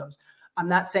when she goes. I'm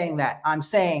not saying that. I'm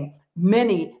saying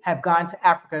many have gone to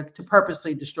Africa to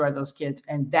purposely destroy those kids,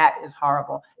 and that is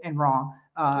horrible and wrong.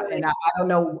 And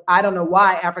I don't know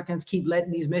why Africans keep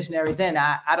letting these missionaries in.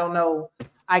 I don't know.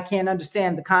 I can't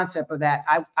understand the concept of that.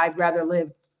 I'd rather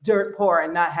live dirt poor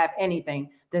and not have anything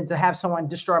than to have someone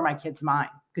destroy my kid's mind,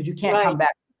 because you can't come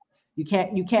back. You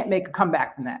can't make a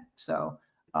comeback from that. So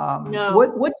no.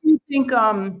 What do you think?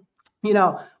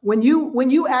 When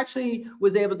you actually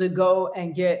was able to go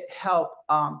and get help,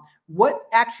 what's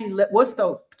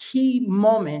the key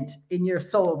moment in your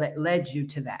soul that led you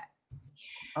to that?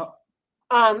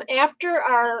 After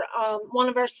one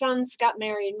of our sons got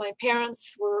married, my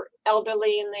parents were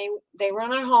elderly and they were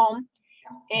in our home,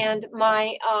 and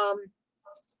my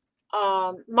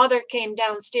mother came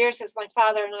downstairs as my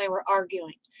father and I were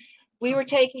arguing. We were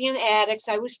taking in addicts.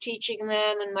 I was teaching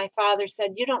them, and my father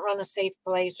said, "You don't run a safe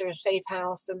place or a safe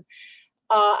house." And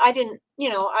I didn't,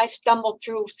 I stumbled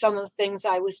through some of the things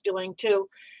I was doing too,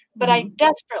 but I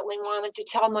desperately wanted to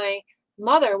tell my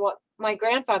mother what my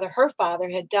grandfather, her father,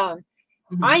 had done.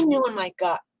 I knew in my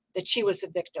gut that she was a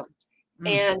victim,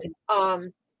 and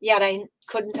yet I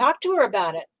couldn't talk to her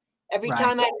about it. Every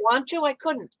time I'd want to, I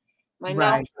couldn't. My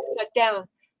mouth was shut down.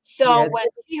 So Yeah. when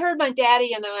she heard my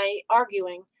daddy and I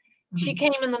arguing, she Mhm.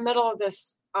 came in the middle of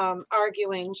this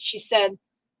arguing. She said,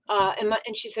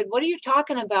 and she said, "What are you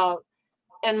talking about?"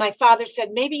 And my father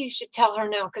said, "Maybe you should tell her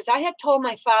now," because I had told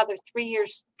my father 3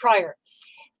 years prior,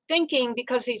 thinking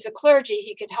because he's a clergy,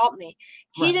 he could help me.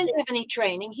 He Right. didn't have any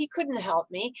training. He couldn't help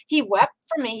me. He wept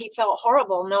for me. He felt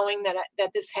horrible knowing that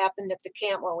this happened at the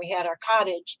camp where we had our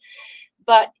cottage,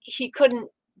 but he couldn't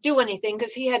do anything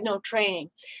because he had no training.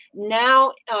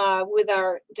 Now, with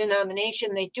our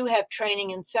denomination, they do have training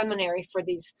in seminary for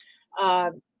these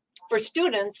for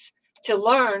students to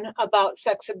learn about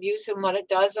sex abuse and what it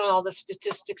does and all the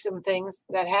statistics and things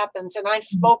that happens. And I've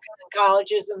Mhm. spoken in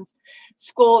colleges and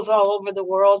schools all over the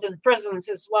world and prisons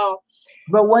as well.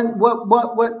 But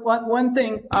one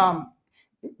thing,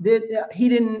 did he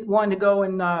didn't want to go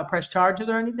and press charges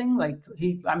or anything? Like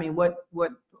I mean,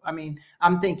 I mean,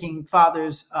 I'm thinking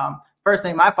fathers. First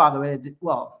thing my father would,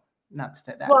 well, not to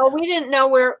say that. Well, we didn't know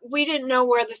where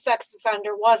the sex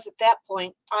offender was at that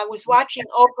point. I was watching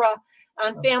Oprah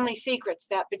on Family Secrets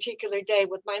that particular day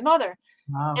with my mother.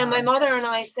 All And my right. mother and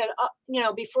I said,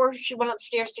 before she went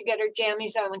upstairs to get her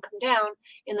jammies on and come down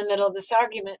in the middle of this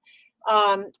argument,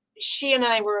 she and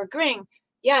I were agreeing,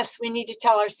 yes, we need to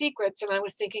tell our secrets. And I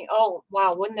was thinking, oh,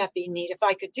 wow, wouldn't that be neat if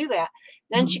I could do that?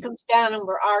 Then she Mhm. comes down and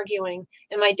we're arguing.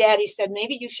 And my daddy said,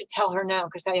 maybe you should tell her now,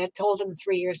 because I had told him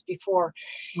 3 years before.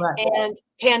 Right. And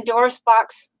Pandora's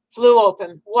box flew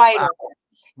open, wide Wow. open,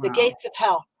 the Wow. gates of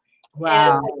hell.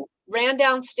 And Wow. I ran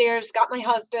downstairs, got my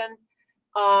husband,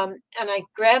 and I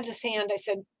grabbed his hand. I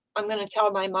said, I'm going to tell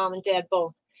my mom and dad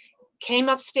both. Came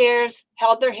upstairs,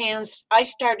 held their hands. I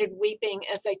started weeping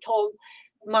as I told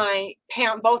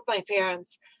both my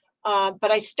parents.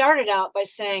 But I started out by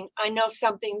saying, I know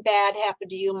something bad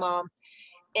happened to you, Mom.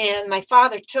 And my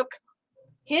father took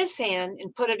his hand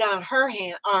and put it on her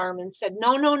arm and said,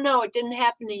 no, no, no, it didn't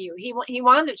happen to you. He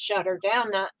wanted to shut her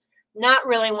down, not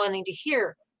really wanting to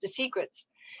hear the secrets.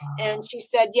 And she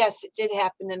said, yes, it did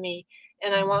happen to me.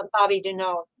 And I want Bobby to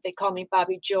know. They call me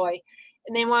Bobby Joy.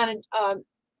 And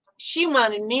she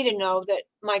wanted me to know that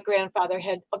my grandfather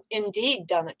had indeed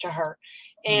done it to her.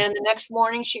 And the next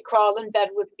morning she crawled in bed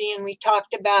with me and we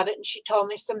talked about it and she told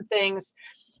me some things.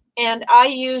 And I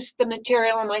used the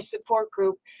material in my support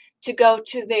group to go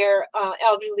to their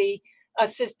elderly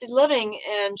assisted living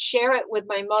and share it with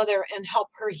my mother and help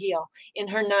her heal in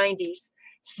her 90s.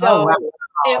 Oh, So wow.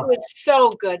 it was so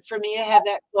good for me to have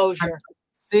that closure.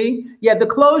 See, yeah, the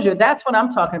closure, that's what I'm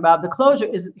talking about. The closure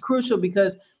is crucial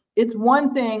because it's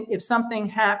one thing if something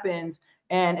happens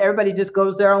and everybody just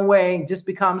goes their own way and just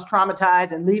becomes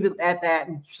traumatized and leave it at that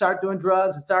and start doing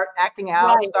drugs and start acting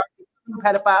out, Right. start being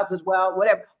pedophiles as well,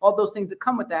 whatever, all those things that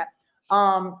come with that.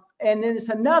 And then it's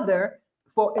another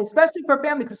especially for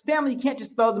family, because family, you can't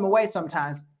just throw them away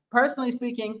sometimes. Personally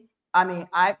speaking, I mean,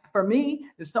 for me,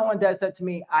 if someone does that to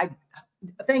me, I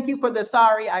thank you for the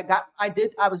sorry. I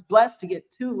was blessed to get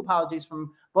 2 apologies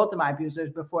from both of my abusers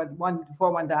before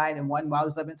one died and one while I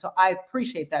was living. So I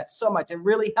appreciate that so much. It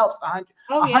really helps 100.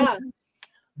 Oh, yeah.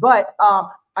 But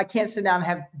I can't sit down and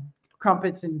have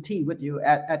crumpets and tea with you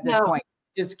at this point.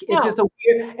 It's just a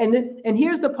weird. And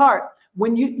here's the part: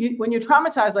 when when you're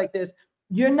traumatized like this,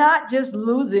 you're not just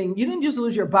losing. You didn't just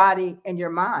lose your body and your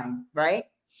mind, right?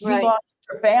 You Right. lost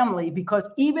your family, because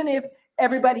even if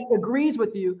everybody agrees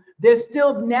with you, there's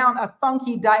still now a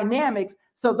funky dynamics.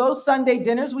 So those Sunday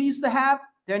dinners we used to have,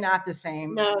 they're not the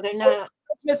same. No, they're not.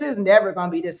 Christmas is never going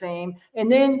to be the same. And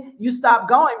then you stop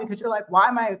going because you're like, why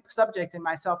am I subjecting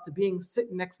myself to being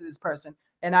sitting next to this person?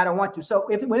 And I don't want to. So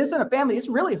when it's in a family, it's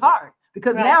really hard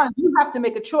because now you have to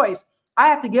make a choice. I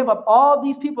have to give up all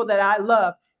these people that I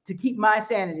love to keep my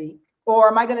sanity. Or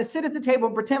am I going to sit at the table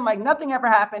and pretend like nothing ever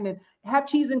happened and have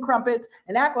cheese and crumpets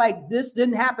and act like this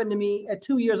didn't happen to me at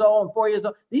 2 years old and 4 years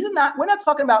old? We're not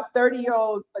talking about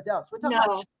 30-year-old adults. We're talking about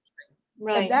children.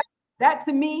 Right. And that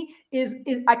to me is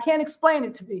I can't explain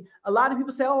it to me. A lot of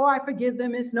people say, oh, I forgive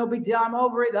them. It's no big deal. I'm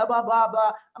over it. Blah, blah, blah,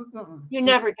 blah. You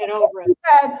never get over it. You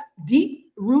had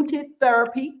deep-rooted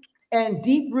therapy and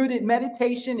deep-rooted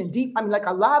meditation and like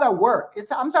a lot of work.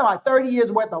 I'm talking about 30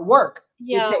 years worth of work.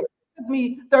 Yeah. It took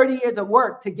me 30 years of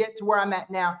work to get to where I'm at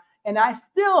now. And I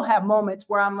still have moments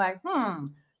where I'm like,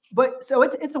 But so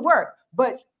it's a work.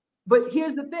 But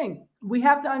here's the thing. We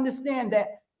have to understand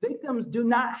that victims do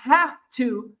not have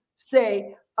to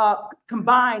stay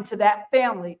combined to that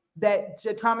family that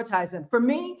traumatized them. For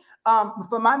me,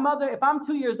 for my mother, if I'm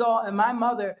 2 years old and my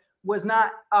mother was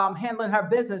not handling her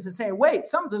business and saying, wait,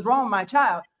 something's wrong with my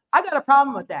child, I got a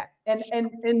problem with that. And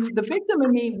the victim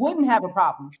in me wouldn't have a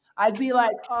problem. I'd be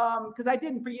like, because I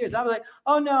didn't for years. I was like,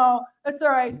 oh no, that's all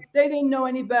right. They didn't know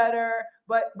any better.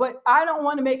 But I don't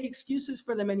want to make excuses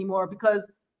for them anymore because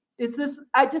it's this,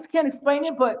 I just can't explain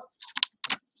it. But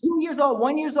 2 years old,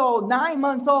 1 year old, 9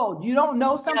 months old, you don't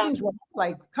know something's wrong.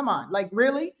 Like, come on, like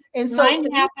really? And so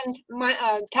mine happened,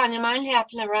 Tanya, mine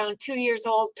happened around 2 years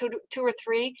old, two or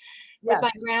three, with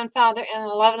my grandfather, and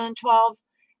 11 and 12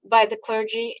 by the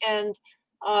clergy. And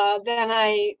then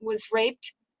I was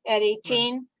raped at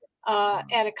 18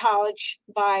 at a college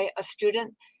by a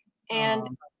student. And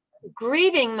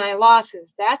grieving my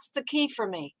losses, that's the key for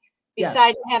me,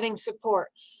 besides having support.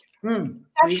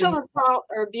 Sexual assault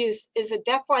or abuse is a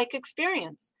death-like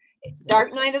experience,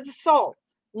 dark night of the soul.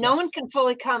 No one can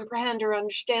fully comprehend or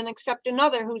understand except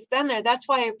another who's been there. That's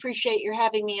why I appreciate your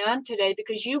having me on today,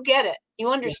 because you get it.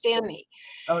 You understand me.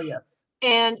 Oh, yes.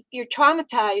 And you're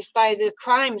traumatized by the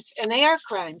crimes, and they are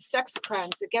crimes, sex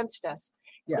crimes against us.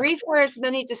 Yes. Grief wears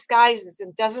many disguises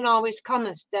and doesn't always come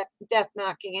as death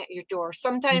knocking at your door.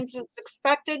 Sometimes it's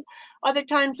expected, other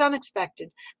times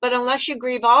unexpected. But unless you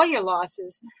grieve all your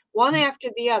losses, one after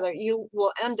the other, you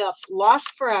will end up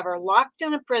lost forever, locked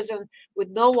in a prison with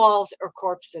no walls or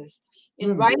corpses.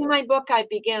 In writing my book, I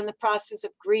began the process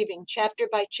of grieving chapter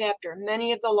by chapter,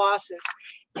 many of the losses.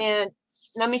 And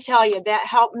let me tell you, that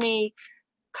helped me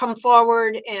come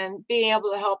forward and being able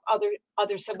to help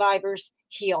other survivors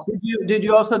heal. Did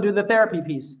you also do the therapy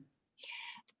piece?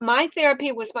 My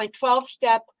therapy was my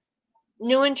 12-step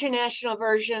New International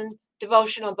Version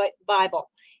devotional Bible.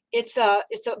 It's a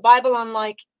Bible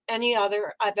unlike any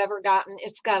other I've ever gotten.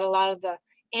 It's got a lot of the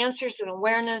answers and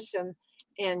awareness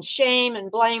and shame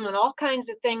and blame and all kinds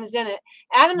of things in it.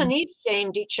 Adam and Eve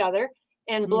shamed each other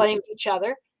and blamed each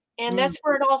other, and that's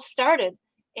where it all started.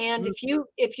 And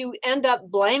if you end up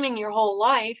blaming your whole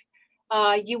life,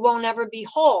 you won't ever be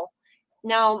whole.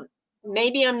 Now,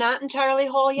 maybe I'm not entirely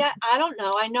whole yet. I don't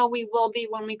know. I know we will be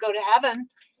when we go to heaven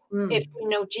if we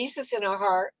know Jesus in our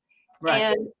heart. Right.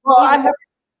 And well,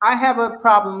 I have a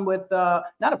problem with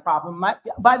not a problem.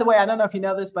 By the way, I don't know if you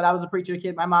know this, but I was a preacher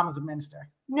kid. My mom was a minister.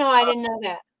 No, I didn't know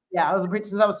that. Yeah, I was a preacher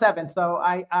since I was 7. So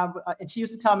and she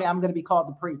used to tell me I'm going to be called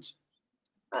to preach.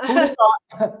 Who'd have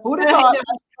thought? Who'd have thought?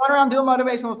 Going around doing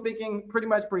motivational speaking, pretty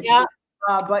much preaching.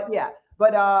 Yeah.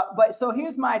 But so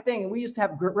here's my thing, and we used to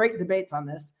have great debates on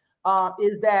this.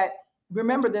 Is that,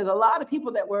 remember, there's a lot of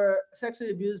people that were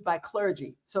sexually abused by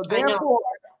clergy. So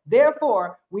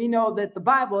therefore, we know that the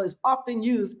Bible is often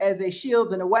used as a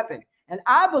shield and a weapon. And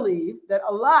I believe that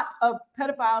a lot of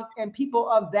pedophiles and people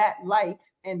of that light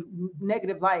and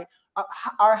negative light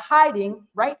are hiding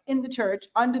right in the church,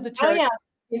 under the church,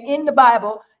 in the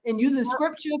Bible, and using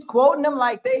scriptures, quoting them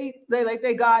like they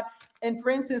God. And for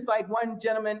instance, like one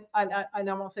gentleman, I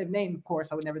won't say name, of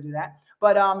course, I would never do that.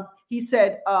 But he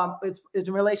said it's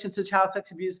in relation to child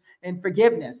sex abuse and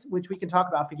forgiveness, which we can talk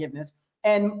about forgiveness.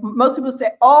 And most people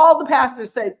say, all the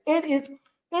pastors said, it is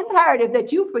imperative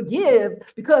that you forgive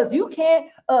because you can't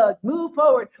move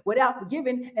forward without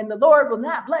forgiving, and the Lord will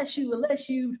not bless you unless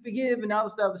you forgive and all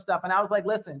this other stuff. And I was like,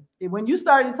 listen, when you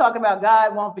started talking about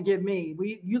God won't forgive me,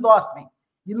 you lost me.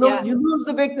 You lose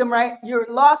the victim, right? You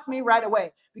lost me right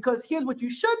away, because here's what you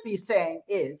should be saying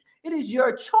is, it is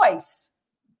your choice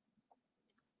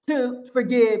to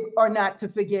forgive or not to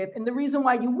forgive. And the reason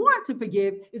why you want to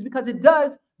forgive is because it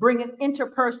does bring an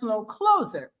interpersonal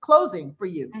closing for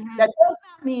you. That does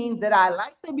not mean that I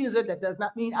like the abuser. That does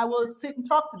not mean I will sit and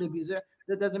talk to the abuser.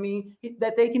 That doesn't mean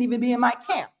that they can even be in my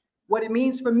camp. What it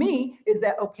means for me is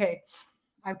that, okay,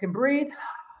 I can breathe.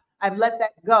 I've let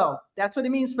that go. That's what it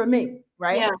means for me,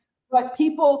 right? Yeah. But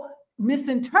people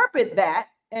misinterpret that,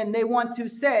 and they want to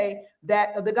say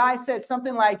that the guy said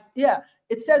something like,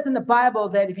 it says in the Bible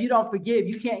that if you don't forgive,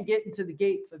 you can't get into the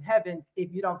gates of heaven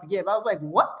if you don't forgive. I was like,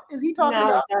 what is he talking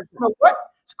about? What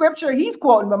scripture he's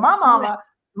quoting? But my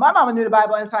mama knew the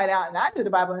Bible inside out, and I knew the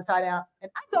Bible inside out,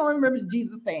 and I don't remember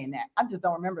Jesus saying that. I just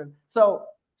don't remember. So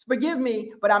forgive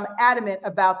me, but I'm adamant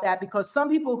about that, because some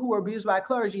people who are abused by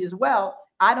clergy as well,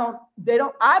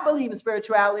 I believe in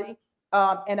spirituality,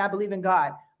 and I believe in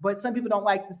God. But some people don't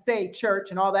like to say church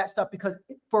and all that stuff, because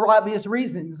for obvious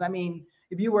reasons. I mean,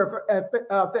 if you were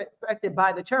affected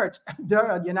by the church,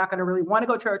 you're not going to really want to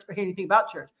go to church or hear anything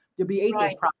about church. You'll be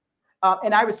atheist, probably.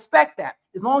 And I respect that.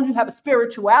 As long as you have a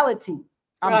spirituality,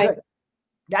 I'm good.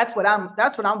 That's what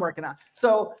I'm working on.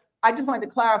 So I just wanted to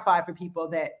clarify for people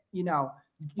that,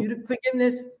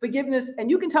 forgiveness,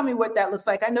 and you can tell me what that looks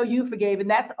like. I know you forgave,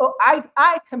 and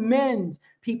I commend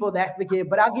people that forgive,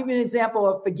 but I'll give you an example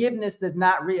of forgiveness that's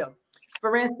not real.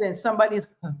 For instance, somebody,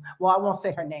 well, I won't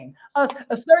say her name,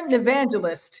 a certain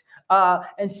evangelist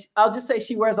I'll just say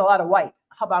she wears a lot of white.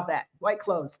 How about that? White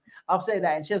clothes. I'll say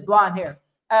that. And she has blonde hair.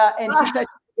 And she said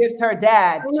she forgives her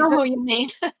dad. I know who you mean.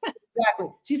 Exactly.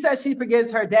 She says she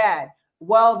forgives her dad.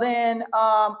 Well, then,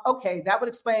 okay, that would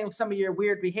explain some of your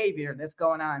weird behavior that's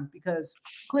going on, because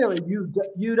clearly you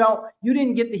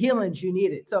didn't get the healings you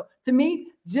needed. So to me,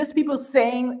 just people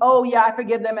saying, "Oh yeah, I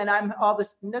forgive them," and I'm all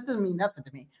this, that doesn't mean nothing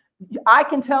to me. I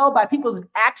can tell by people's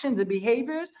actions and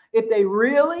behaviors if they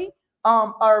really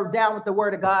are down with the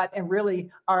Word of God and really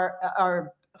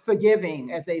are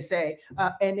forgiving, as they say.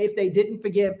 And if they didn't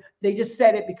forgive, they just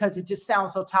said it because it just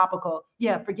sounds so topical.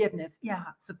 Yeah, forgiveness. Yeah,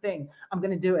 it's a thing. I'm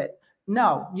going to do it.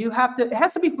 No, you have to, it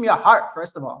has to be from your heart,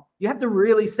 first of all. You have to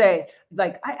really say,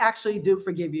 like, I actually do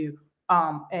forgive you.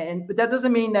 But that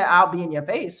doesn't mean that I'll be in your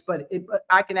face, but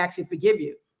I can actually forgive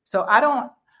you. So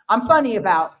I'm funny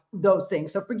about those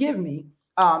things. So forgive me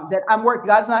that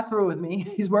God's not through with me.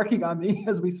 He's working on me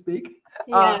as we speak.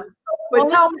 Yeah. But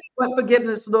tell me what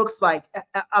forgiveness looks like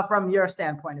from your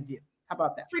standpoint of view. How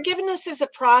about that? Forgiveness is a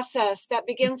process that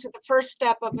begins with the first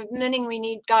step of admitting we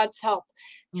need God's help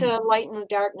to lighten the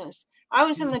darkness. I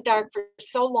was in the dark for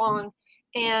so long,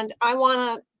 and I want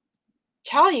to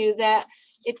tell you that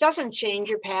it doesn't change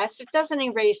your past. It doesn't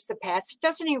erase the past. It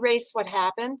doesn't erase what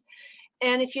happened.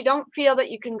 And if you don't feel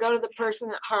that you can go to the person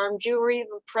that harmed you or even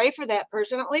pray for that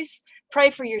person, at least pray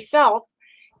for yourself,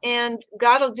 and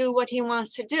God will do what he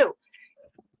wants to do.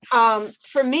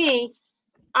 For me,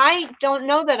 I don't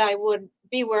know that I would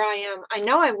be where I am. I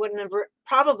know I wouldn't have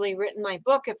probably written my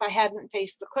book if I hadn't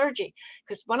faced the clergy.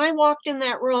 Because when I walked in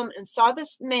that room and saw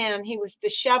this man, he was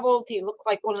disheveled. He looked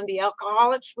like one of the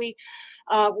alcoholics we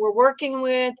were working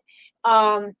with.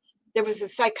 There was a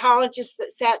psychologist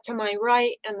that sat to my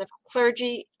right, and the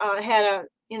clergy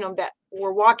that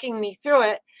were walking me through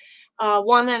it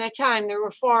one at a time. There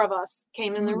were 4 of us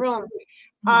came in the room.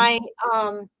 I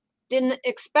didn't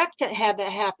expect to have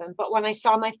that happen, but when I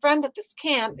saw my friend at this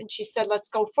camp and she said, "Let's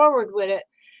go forward with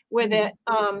it,"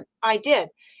 I did.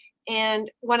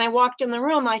 And when I walked in the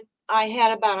room, I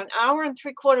had about an hour and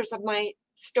 3/4 of my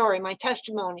story, my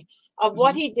testimony of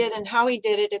what he did and how he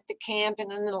did it at the camp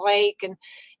and in the lake and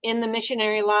in the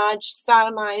missionary lodge,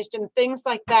 sodomized and things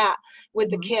like that with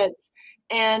the kids.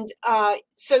 And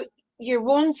so your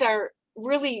wounds are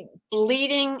really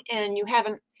bleeding and you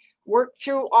haven't worked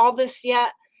through all this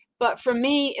yet. But for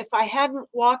me, if I hadn't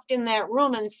walked in that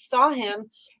room and saw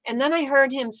him, and then I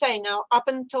heard him say, now up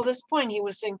until this point, he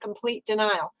was in complete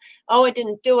denial. Oh, I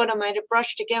didn't do it. I might have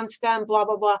brushed against them, blah,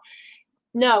 blah, blah.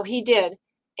 No, he did.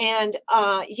 And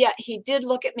yet he did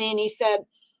look at me and he said,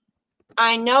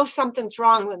 I know something's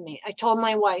wrong with me. I told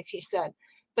my wife, he said,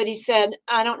 but he said,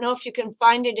 I don't know if you can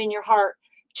find it in your heart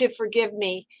to forgive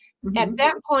me. At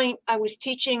that point, I was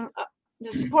teaching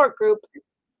the support group.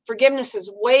 Forgiveness is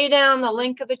way down the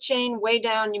link of the chain, way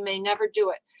down. You may never do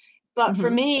it. But for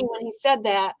me, when he said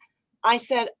that, I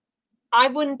said, I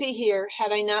wouldn't be here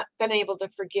had I not been able to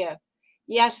forgive.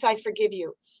 Yes, I forgive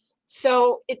you.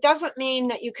 So it doesn't mean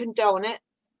that you condone it.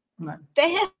 Right.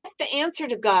 They have to answer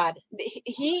to God.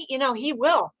 He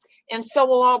will. And so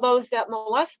will all those that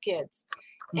molest kids.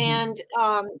 And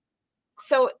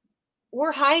so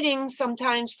we're hiding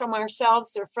sometimes from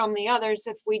ourselves or from the others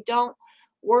if we don't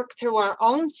work through our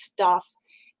own stuff.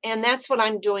 And that's what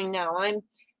I'm doing now.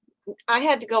 I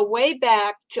had to go way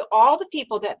back to all the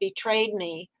people that betrayed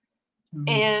me.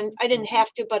 And I didn't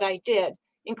have to, but I did,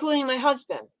 including my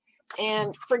husband,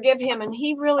 and forgive him. And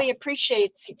he really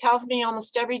appreciates, he tells me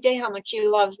almost every day how much he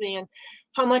loves me and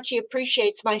how much he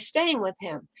appreciates my staying with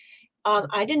him.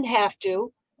 I didn't have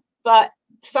to, but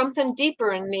something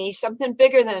deeper in me, something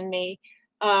bigger than me,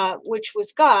 which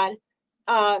was God,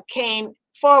 came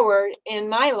forward in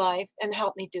my life and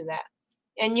helped me do that.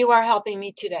 And you are helping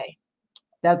me today.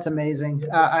 That's amazing.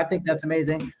 I think that's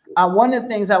amazing. One of the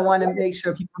things I want to make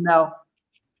sure people know,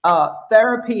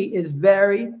 therapy is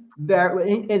very,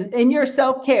 very, is in your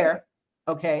self-care.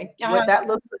 Okay. What that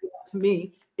looks like to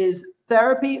me is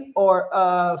therapy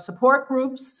or support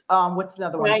groups. What's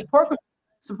another one? Right.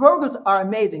 Support groups are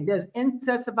amazing. There's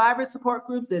incest survivor support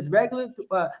groups. There's regular,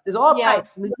 there's all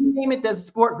types. And you name it, there's a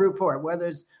support group for it, whether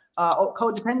it's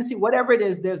codependency, whatever it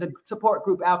is, there's a support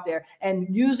group out there. And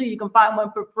usually you can find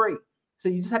one for free. So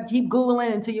you just have to keep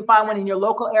Googling until you find one in your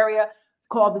local area.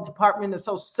 Call the Department of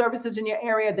Social Services in your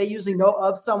area. They usually know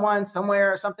of someone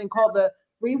somewhere or something called the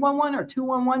 311 or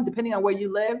 211, depending on where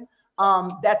you live.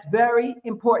 That's very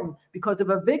important because if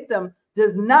a victim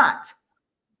does not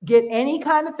get any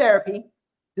kind of therapy,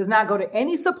 does not go to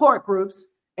any support groups,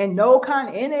 and no kind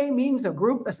of NA meetings or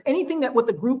group, anything that with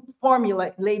the group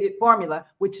formula,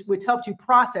 which helps you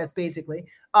process basically.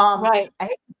 Right. I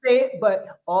hate to say it,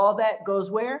 but all that goes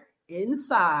where?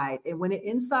 inside. And when it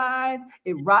insides,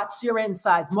 it rots your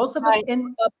insides. Most of us Right.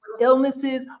 end up with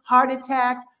illnesses, heart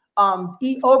attacks,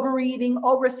 overeating,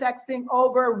 oversexing,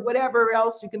 over whatever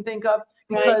else you can think of,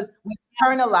 because we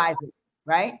internalize it,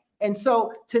 right? And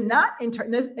so to not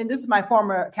this, and this is my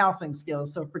former counseling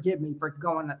skills, so forgive me for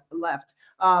going left.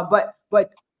 But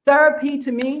therapy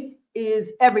to me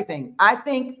is everything. I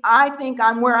think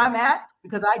I'm where I'm at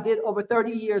because I did over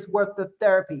 30 years worth of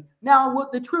therapy. Now,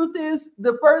 what the truth is,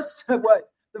 the first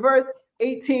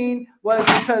 18 was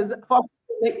because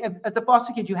as a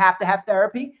foster kid, you have to have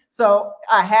therapy. So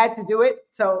I had to do it.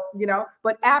 So,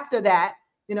 but after that,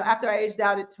 after I aged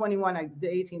out at 21, I did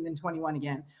 18, then 21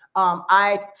 again.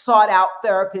 I sought out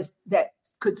therapists that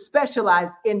could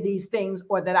specialize in these things,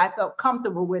 or that I felt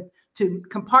comfortable with, to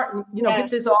compartment, get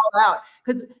this all out.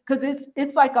 Because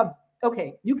it's like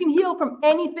okay, you can heal from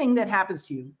anything that happens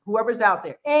to you, whoever's out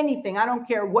there, anything. I don't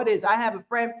care what it is. I have a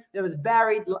friend that was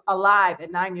buried alive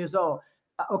at 9 years old.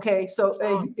 Okay, so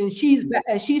and she's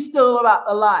still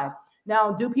alive.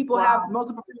 Now, do people have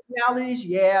multiple personalities?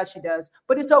 Yeah, she does.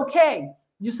 But it's okay.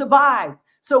 You survived.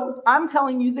 So I'm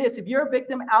telling you this, if you're a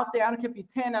victim out there, I don't care if you're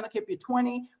 10, I don't care if you're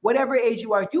 20, whatever age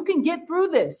you are, you can get through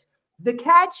this. The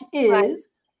catch is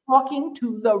talking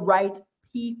to the right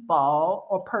people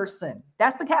or person.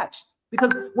 That's the catch.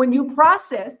 Because when you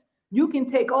process, you can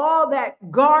take all that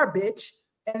garbage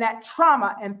and that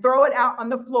trauma and throw it out on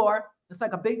the floor. It's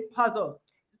like a big puzzle.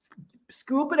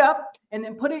 Scoop it up and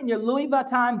then put it in your Louis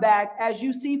Vuitton bag as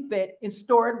you see fit and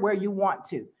store it where you want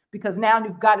to, because now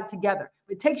you've got it together.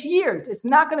 It takes years. It's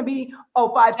not going to be,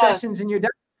 5 sessions and you're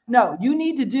done. No, you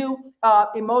need to do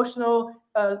emotional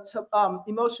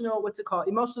what's it called?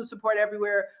 Emotional support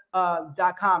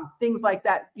everywhere.com, things like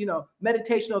that,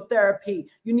 meditational therapy.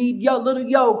 You need your little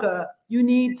yoga. You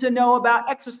need to know about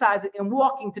exercising and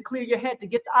walking to clear your head, to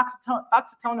get the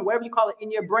oxytocin, whatever you call it,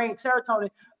 in your brain, serotonin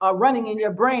running in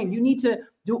your brain. You need to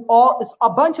do it's a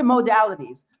bunch of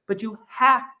modalities, but you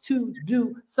have to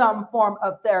do some form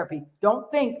of therapy. Don't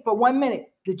think for 1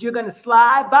 minute that you're going to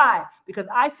slide by, because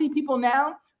I see people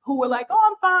now who are like, oh,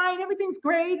 I'm fine, everything's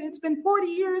great, and it's been 40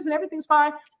 years and everything's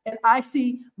fine. And I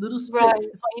see little spits.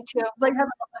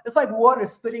 It's like water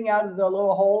spitting out of the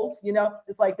little holes,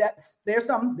 it's like that. There's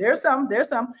some.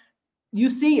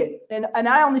 You see it. And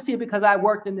I only see it because I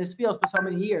worked in this field for so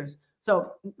many years.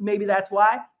 So maybe that's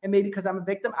why. And maybe because I'm a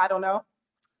victim, I don't know.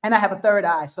 And I have a third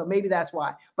eye, so maybe that's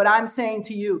why. But I'm saying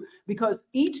to you, because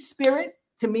each spirit,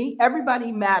 to me,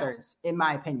 everybody matters, in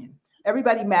my opinion.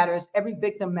 Everybody matters. Every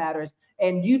victim matters.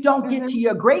 And you don't get to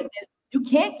your greatness. You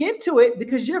can't get to it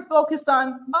because you're focused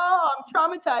on, I'm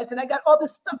traumatized and I got all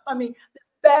this stuff on me,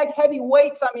 this bag, heavy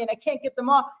weights on me, and I can't get them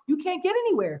off. You can't get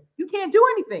anywhere. You can't do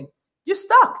anything. You're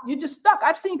stuck. You're just stuck.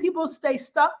 I've seen people stay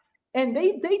stuck, and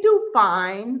they do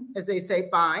fine, as they say,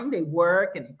 fine. They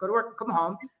work and they go to work and come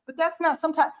home. But that's not,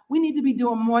 sometimes we need to be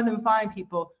doing more than fine,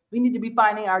 people. We need to be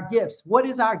finding our gifts. What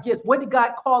is our gift? What did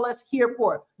God call us here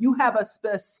for? You have a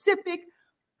specific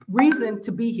reason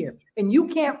to be here, and you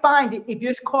can't find it if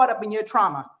you're caught up in your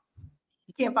trauma.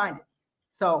 You can't find it.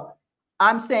 So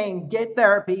I'm saying get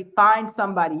therapy, find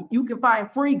somebody. You can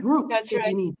find free groups. That's if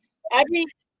right. You need.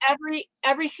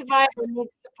 Every survivor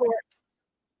needs support.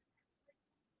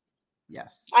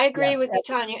 Yes, I agree with you,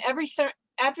 Tanya. Every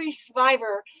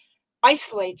survivor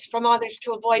isolates from others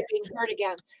to avoid being hurt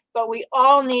again, but we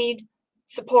all need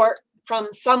support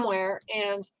from somewhere.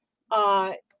 And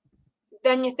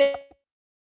then you think,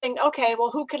 okay,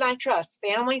 well, who can I trust?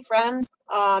 Family, friends?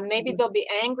 Maybe they'll be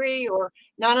angry or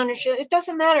not understand. It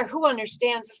doesn't matter who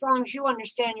understands, as long as you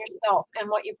understand yourself and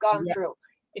what you've gone through.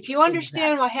 If you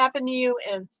understand what happened to you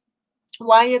and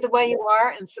why you're the way you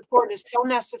are, and support is so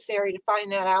necessary to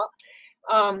find that out.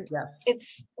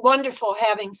 It's wonderful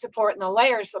having support, and the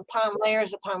layers upon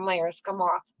layers upon layers come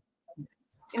off.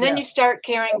 And then you start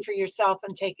caring for yourself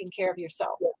and taking care of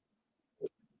yourself.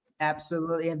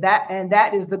 Absolutely. And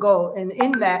that is the goal. And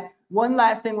in that, one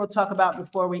last thing we'll talk about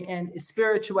before we end is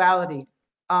spirituality.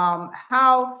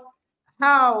 How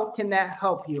can that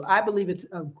help you? I believe it's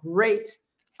a great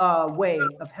way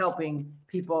of helping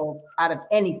people out of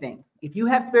anything. If you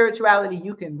have spirituality,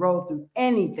 you can roll through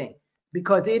anything,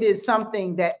 because it is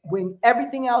something that when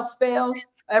everything else fails,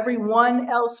 everyone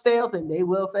else fails, and they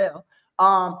will fail.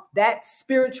 That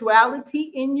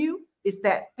spirituality in you is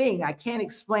that thing. I can't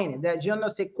explain it. That je ne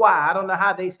sais quoi. I don't know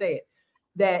how they say it.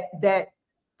 That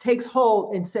takes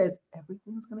hold and says,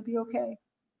 everything's going to be okay.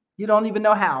 You don't even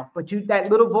know how, but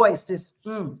that little voice just,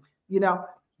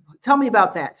 tell me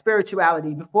about that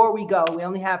spirituality before we go. We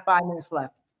only have 5 minutes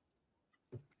left.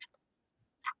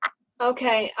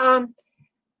 Okay.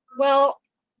 Well,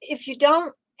 if you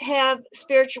don't have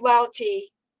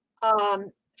spirituality,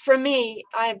 For me,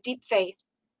 I have deep faith,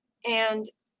 and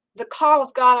the call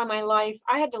of God on my life,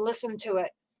 I had to listen to it.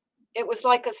 It was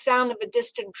like a sound of a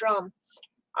distant drum.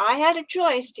 I had a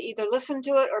choice to either listen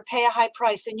to it or pay a high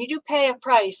price. And you do pay a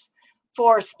price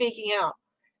for speaking out.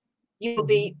 You will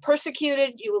be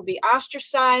persecuted. You will be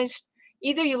ostracized.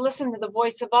 Either you listen to the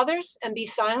voice of others and be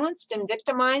silenced and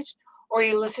victimized, or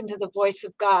you listen to the voice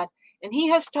of God. And he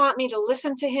has taught me to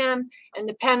listen to him and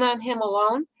depend on him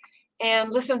alone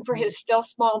and listen for his still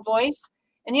small voice.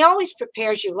 And he always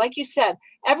prepares you. Like you said,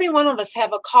 every one of us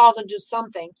have a call to do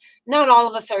something. Not all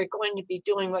of us are going to be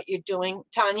doing what you're doing,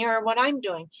 Tanya, or what I'm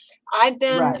doing. I've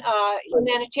been a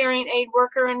humanitarian aid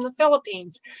worker in the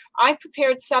Philippines. I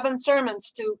prepared 7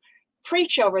 sermons to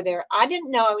preach over there. I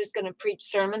didn't know I was going to preach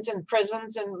sermons in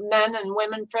prisons and men and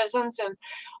women prisons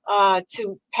and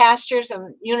to pastors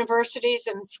and universities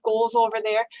and schools over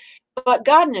there. But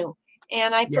God knew.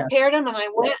 And I prepared them, and I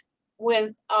went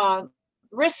with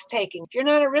risk taking. If you're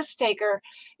not a risk taker,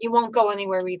 you won't go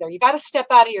anywhere either. You got to step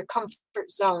out of your comfort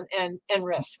zone and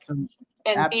risk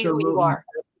and be who you are.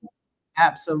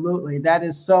 Absolutely. That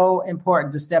is so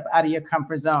important, to step out of your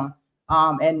comfort zone.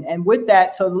 And with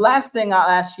that, so the last thing I'll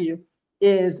ask you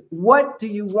is, what do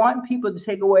you want people to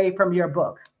take away from your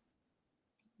book?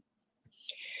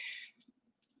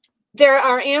 There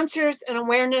are answers and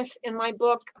awareness in my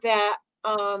book that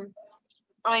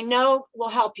I know will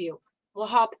help you, will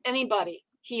help anybody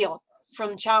heal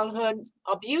from childhood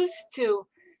abuse to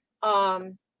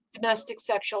domestic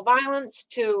sexual violence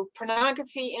to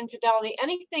pornography, infidelity,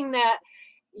 anything that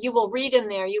you will read in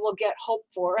there, you will get hope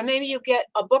for. Or maybe you get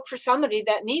a book for somebody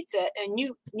that needs it, and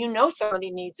you know somebody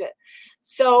needs it.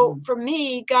 So for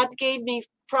me, God gave me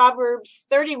Proverbs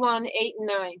 31, 8 and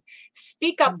 9.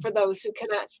 Speak up for those who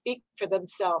cannot speak for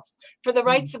themselves, for the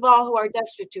rights of all who are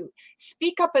destitute.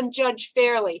 Speak up and judge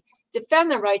fairly.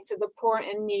 Defend the rights of the poor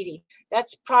and needy.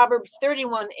 That's Proverbs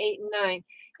 31, 8 and 9.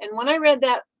 And when I read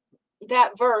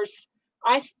that verse,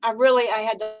 I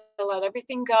had to let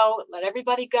everything go, let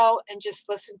everybody go, and just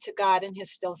listen to God in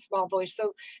his still small voice.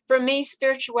 So for me,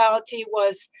 spirituality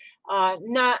was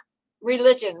not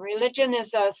religion. Religion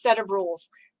is a set of rules.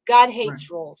 God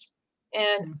hates rules,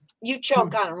 and you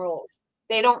choke on rules.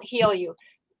 They don't heal you.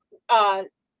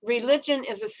 Religion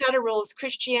is a set of rules.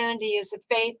 Christianity is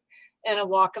a faith and a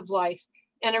walk of life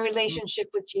and a relationship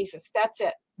with Jesus. That's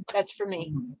it. That's for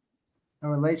me. A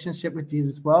relationship with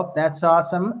Jesus. Well, that's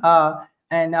awesome.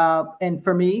 And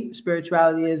for me,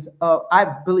 spirituality is, I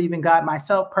believe in God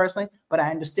myself personally, but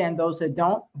I understand those that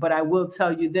don't. But I will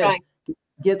tell you this,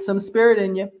 get some spirit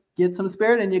in you,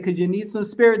 because you need some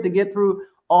spirit to get through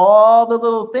all the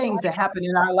little things that happen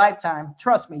in our lifetime.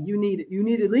 Trust me, you need it. You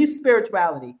need at least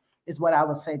spirituality, is what I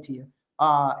would say to you.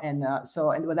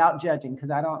 And without judging, because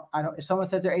I don't, if someone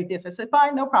says they're atheist, I said,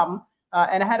 fine, no problem.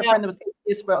 And I had a friend that was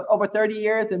atheist for over 30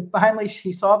 years, and finally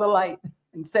she saw the light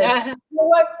and said, you know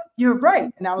what, you're right.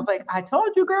 And I was like, I told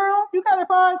you, girl, you got to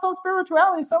find some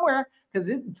spirituality somewhere, because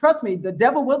trust me, the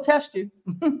devil will test you.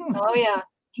 Oh, yeah.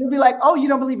 She'll be like, oh, you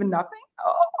don't believe in nothing?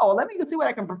 Oh, let me go see what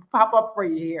I can pop up for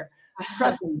you here.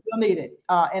 Trust me, you'll need it.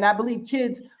 And I believe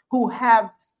kids who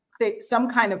have some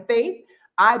kind of faith,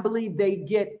 I believe they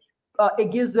get,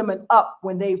 it gives them an up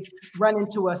when they run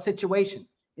into a situation.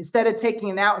 Instead of taking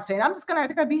it out and saying, I'm not going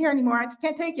to be here anymore, I just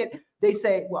can't take it, they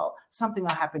say, well, something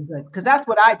will happen good. Because that's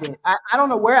what I did. I don't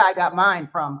know where I got mine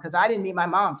from, because I didn't meet my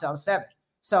mom until I was 7.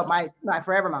 So my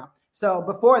forever mom. So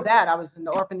before that, I was in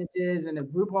the orphanages and the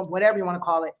group home, whatever you want to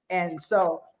call it. And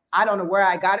so I don't know where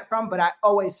I got it from, but I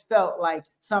always felt like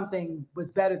something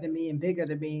was better than me and bigger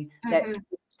than me that was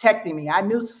protecting me. I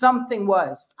knew something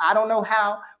was. I don't know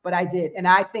how, but I did. And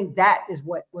I think that is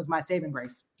what was my saving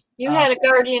grace. You had a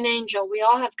guardian angel. We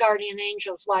all have guardian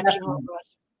angels watching over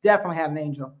us. Definitely have an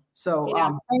angel. So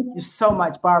thank you so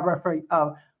much, Barbara,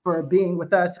 for being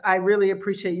with us. I really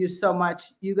appreciate you so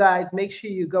much. You guys, make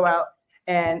sure you go out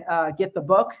and get the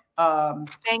book.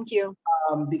 Thank you.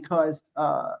 Because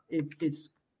it's,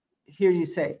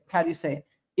 how do you say it?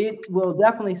 It will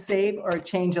definitely save or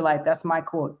change a life. That's my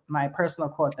quote, my personal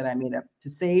quote that I made up. To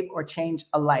save or change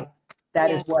a life. That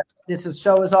is what this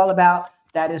show is all about.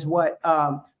 That is what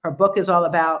her book is all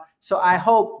about. So I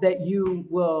hope that you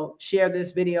will share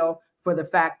this video for the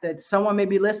fact that someone may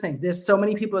be listening. There's so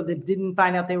many people that didn't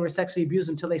find out they were sexually abused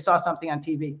until they saw something on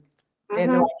TV. They had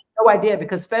no idea,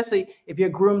 because especially if you're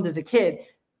groomed as a kid,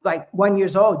 like 1 year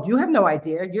old, you have no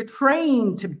idea. You're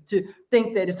trained to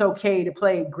think that it's okay to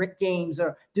play games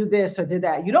or do this or do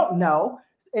that. You don't know,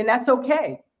 and that's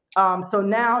okay. So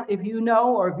now if you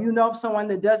know, or if you know of someone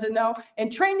that doesn't know,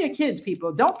 and train your kids,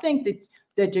 people. Don't think that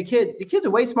that the kids are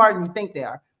way smarter than you think they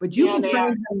are, but you can they train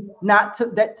are. them not to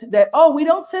that. Oh, we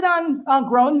don't sit on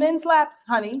grown men's laps,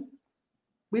 honey.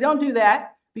 We don't do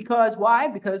that. Because why?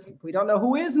 Because we don't know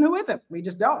who is and who isn't. We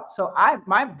just don't. So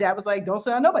my dad was like, don't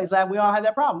sit on nobody's lap. We don't have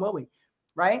that problem, will we?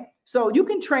 Right? So you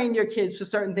can train your kids for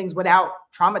certain things without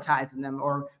traumatizing them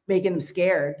or making them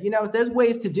scared. You know, there's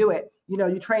ways to do it. You know,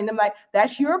 you train them like,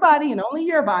 that's your body and only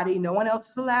your body. No one else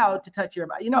is allowed to touch your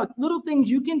body. You know, little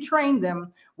things you can train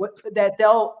them that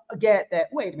they'll get that,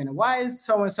 wait a minute, why is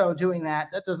so-and-so doing that?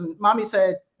 That doesn't, mommy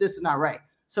said this is not right.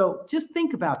 So just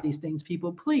think about these things,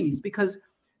 people, please, because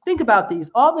think about these.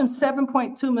 All them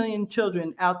 7.2 million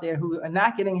children out there who are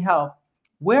not getting help,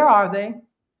 where are they?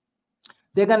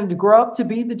 They're going to grow up to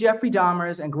be the Jeffrey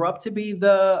Dahmers and grow up to be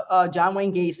the John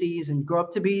Wayne Gacy's and grow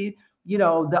up to be, you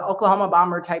know, the Oklahoma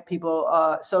bomber type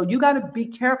people. So you got to be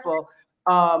careful.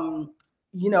 You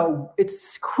know,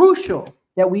 it's crucial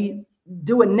that we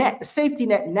do a safety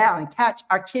net now and catch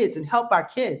our kids and help our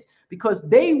kids because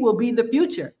they will be the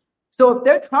future. So if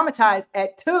they're traumatized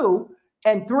at 2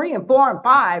 and 3 and 4 and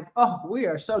 5, oh, we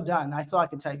are so done. That's all I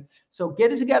can tell you. So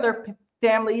get it together,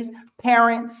 families,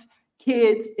 parents,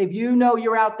 kids. If you know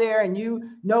you're out there and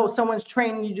you know someone's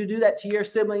training you to do that to your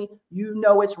sibling, you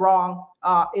know it's wrong.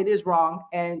 It is wrong.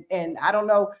 And I don't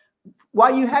know,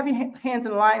 while you have your hands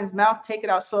in the lion's mouth, take it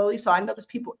out slowly. So I know there's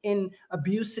people in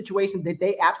abuse situations that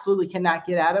they absolutely cannot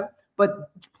get out of.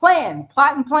 But plot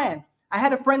and plan. I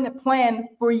had a friend that planned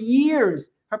for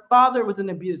years. Her father was an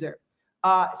abuser.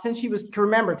 Since she was, to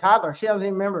remember, toddler, she doesn't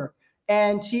even remember.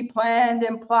 And she planned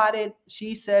and plotted.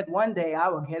 She said, one day I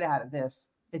will get out of this.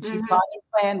 And she plotted and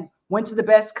planned, went to the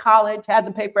best college, had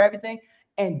them pay for everything,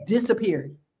 and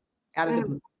disappeared out of the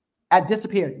blue.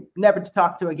 Disappeared, never to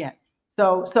talk to again.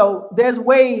 So there's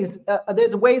ways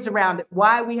around it.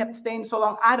 Why we have to stay in so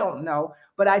long, I don't know.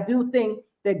 But I do think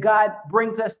that God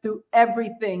brings us through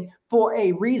everything for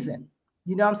a reason.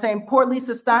 You know what I'm saying? Poor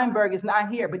Lisa Steinberg is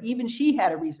not here, but even she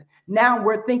had a reason. Now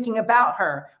we're thinking about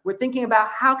her. We're thinking about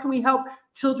how can we help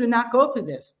children not go through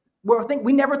this?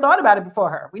 We never thought about it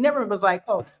before her. We never was like,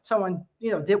 oh, someone,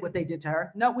 you know, did what they did to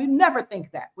her. No, we never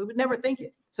think that. We would never think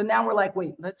it. So now we're like,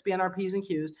 wait, let's be on our P's and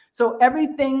Q's. So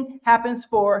everything happens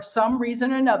for some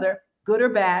reason or another, good or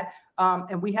bad.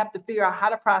 And we have to figure out how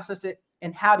to process it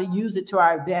and how to use it to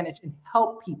our advantage and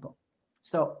help people.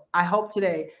 So I hope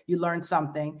today you learned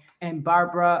something. And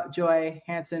Barbara Joy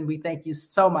Hansen, we thank you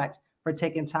so much for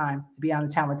taking time to be on The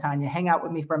Town with Tanya. Hang out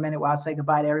with me for a minute while I say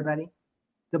goodbye to everybody.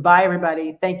 Goodbye,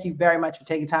 everybody. Thank you very much for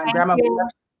taking time. Grandma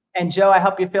and Joe, I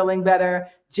hope you're feeling better.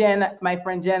 Jen, my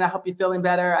friend Jen, I hope you're feeling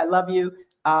better. I love you.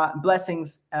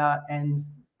 Blessings and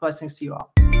blessings to you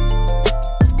all.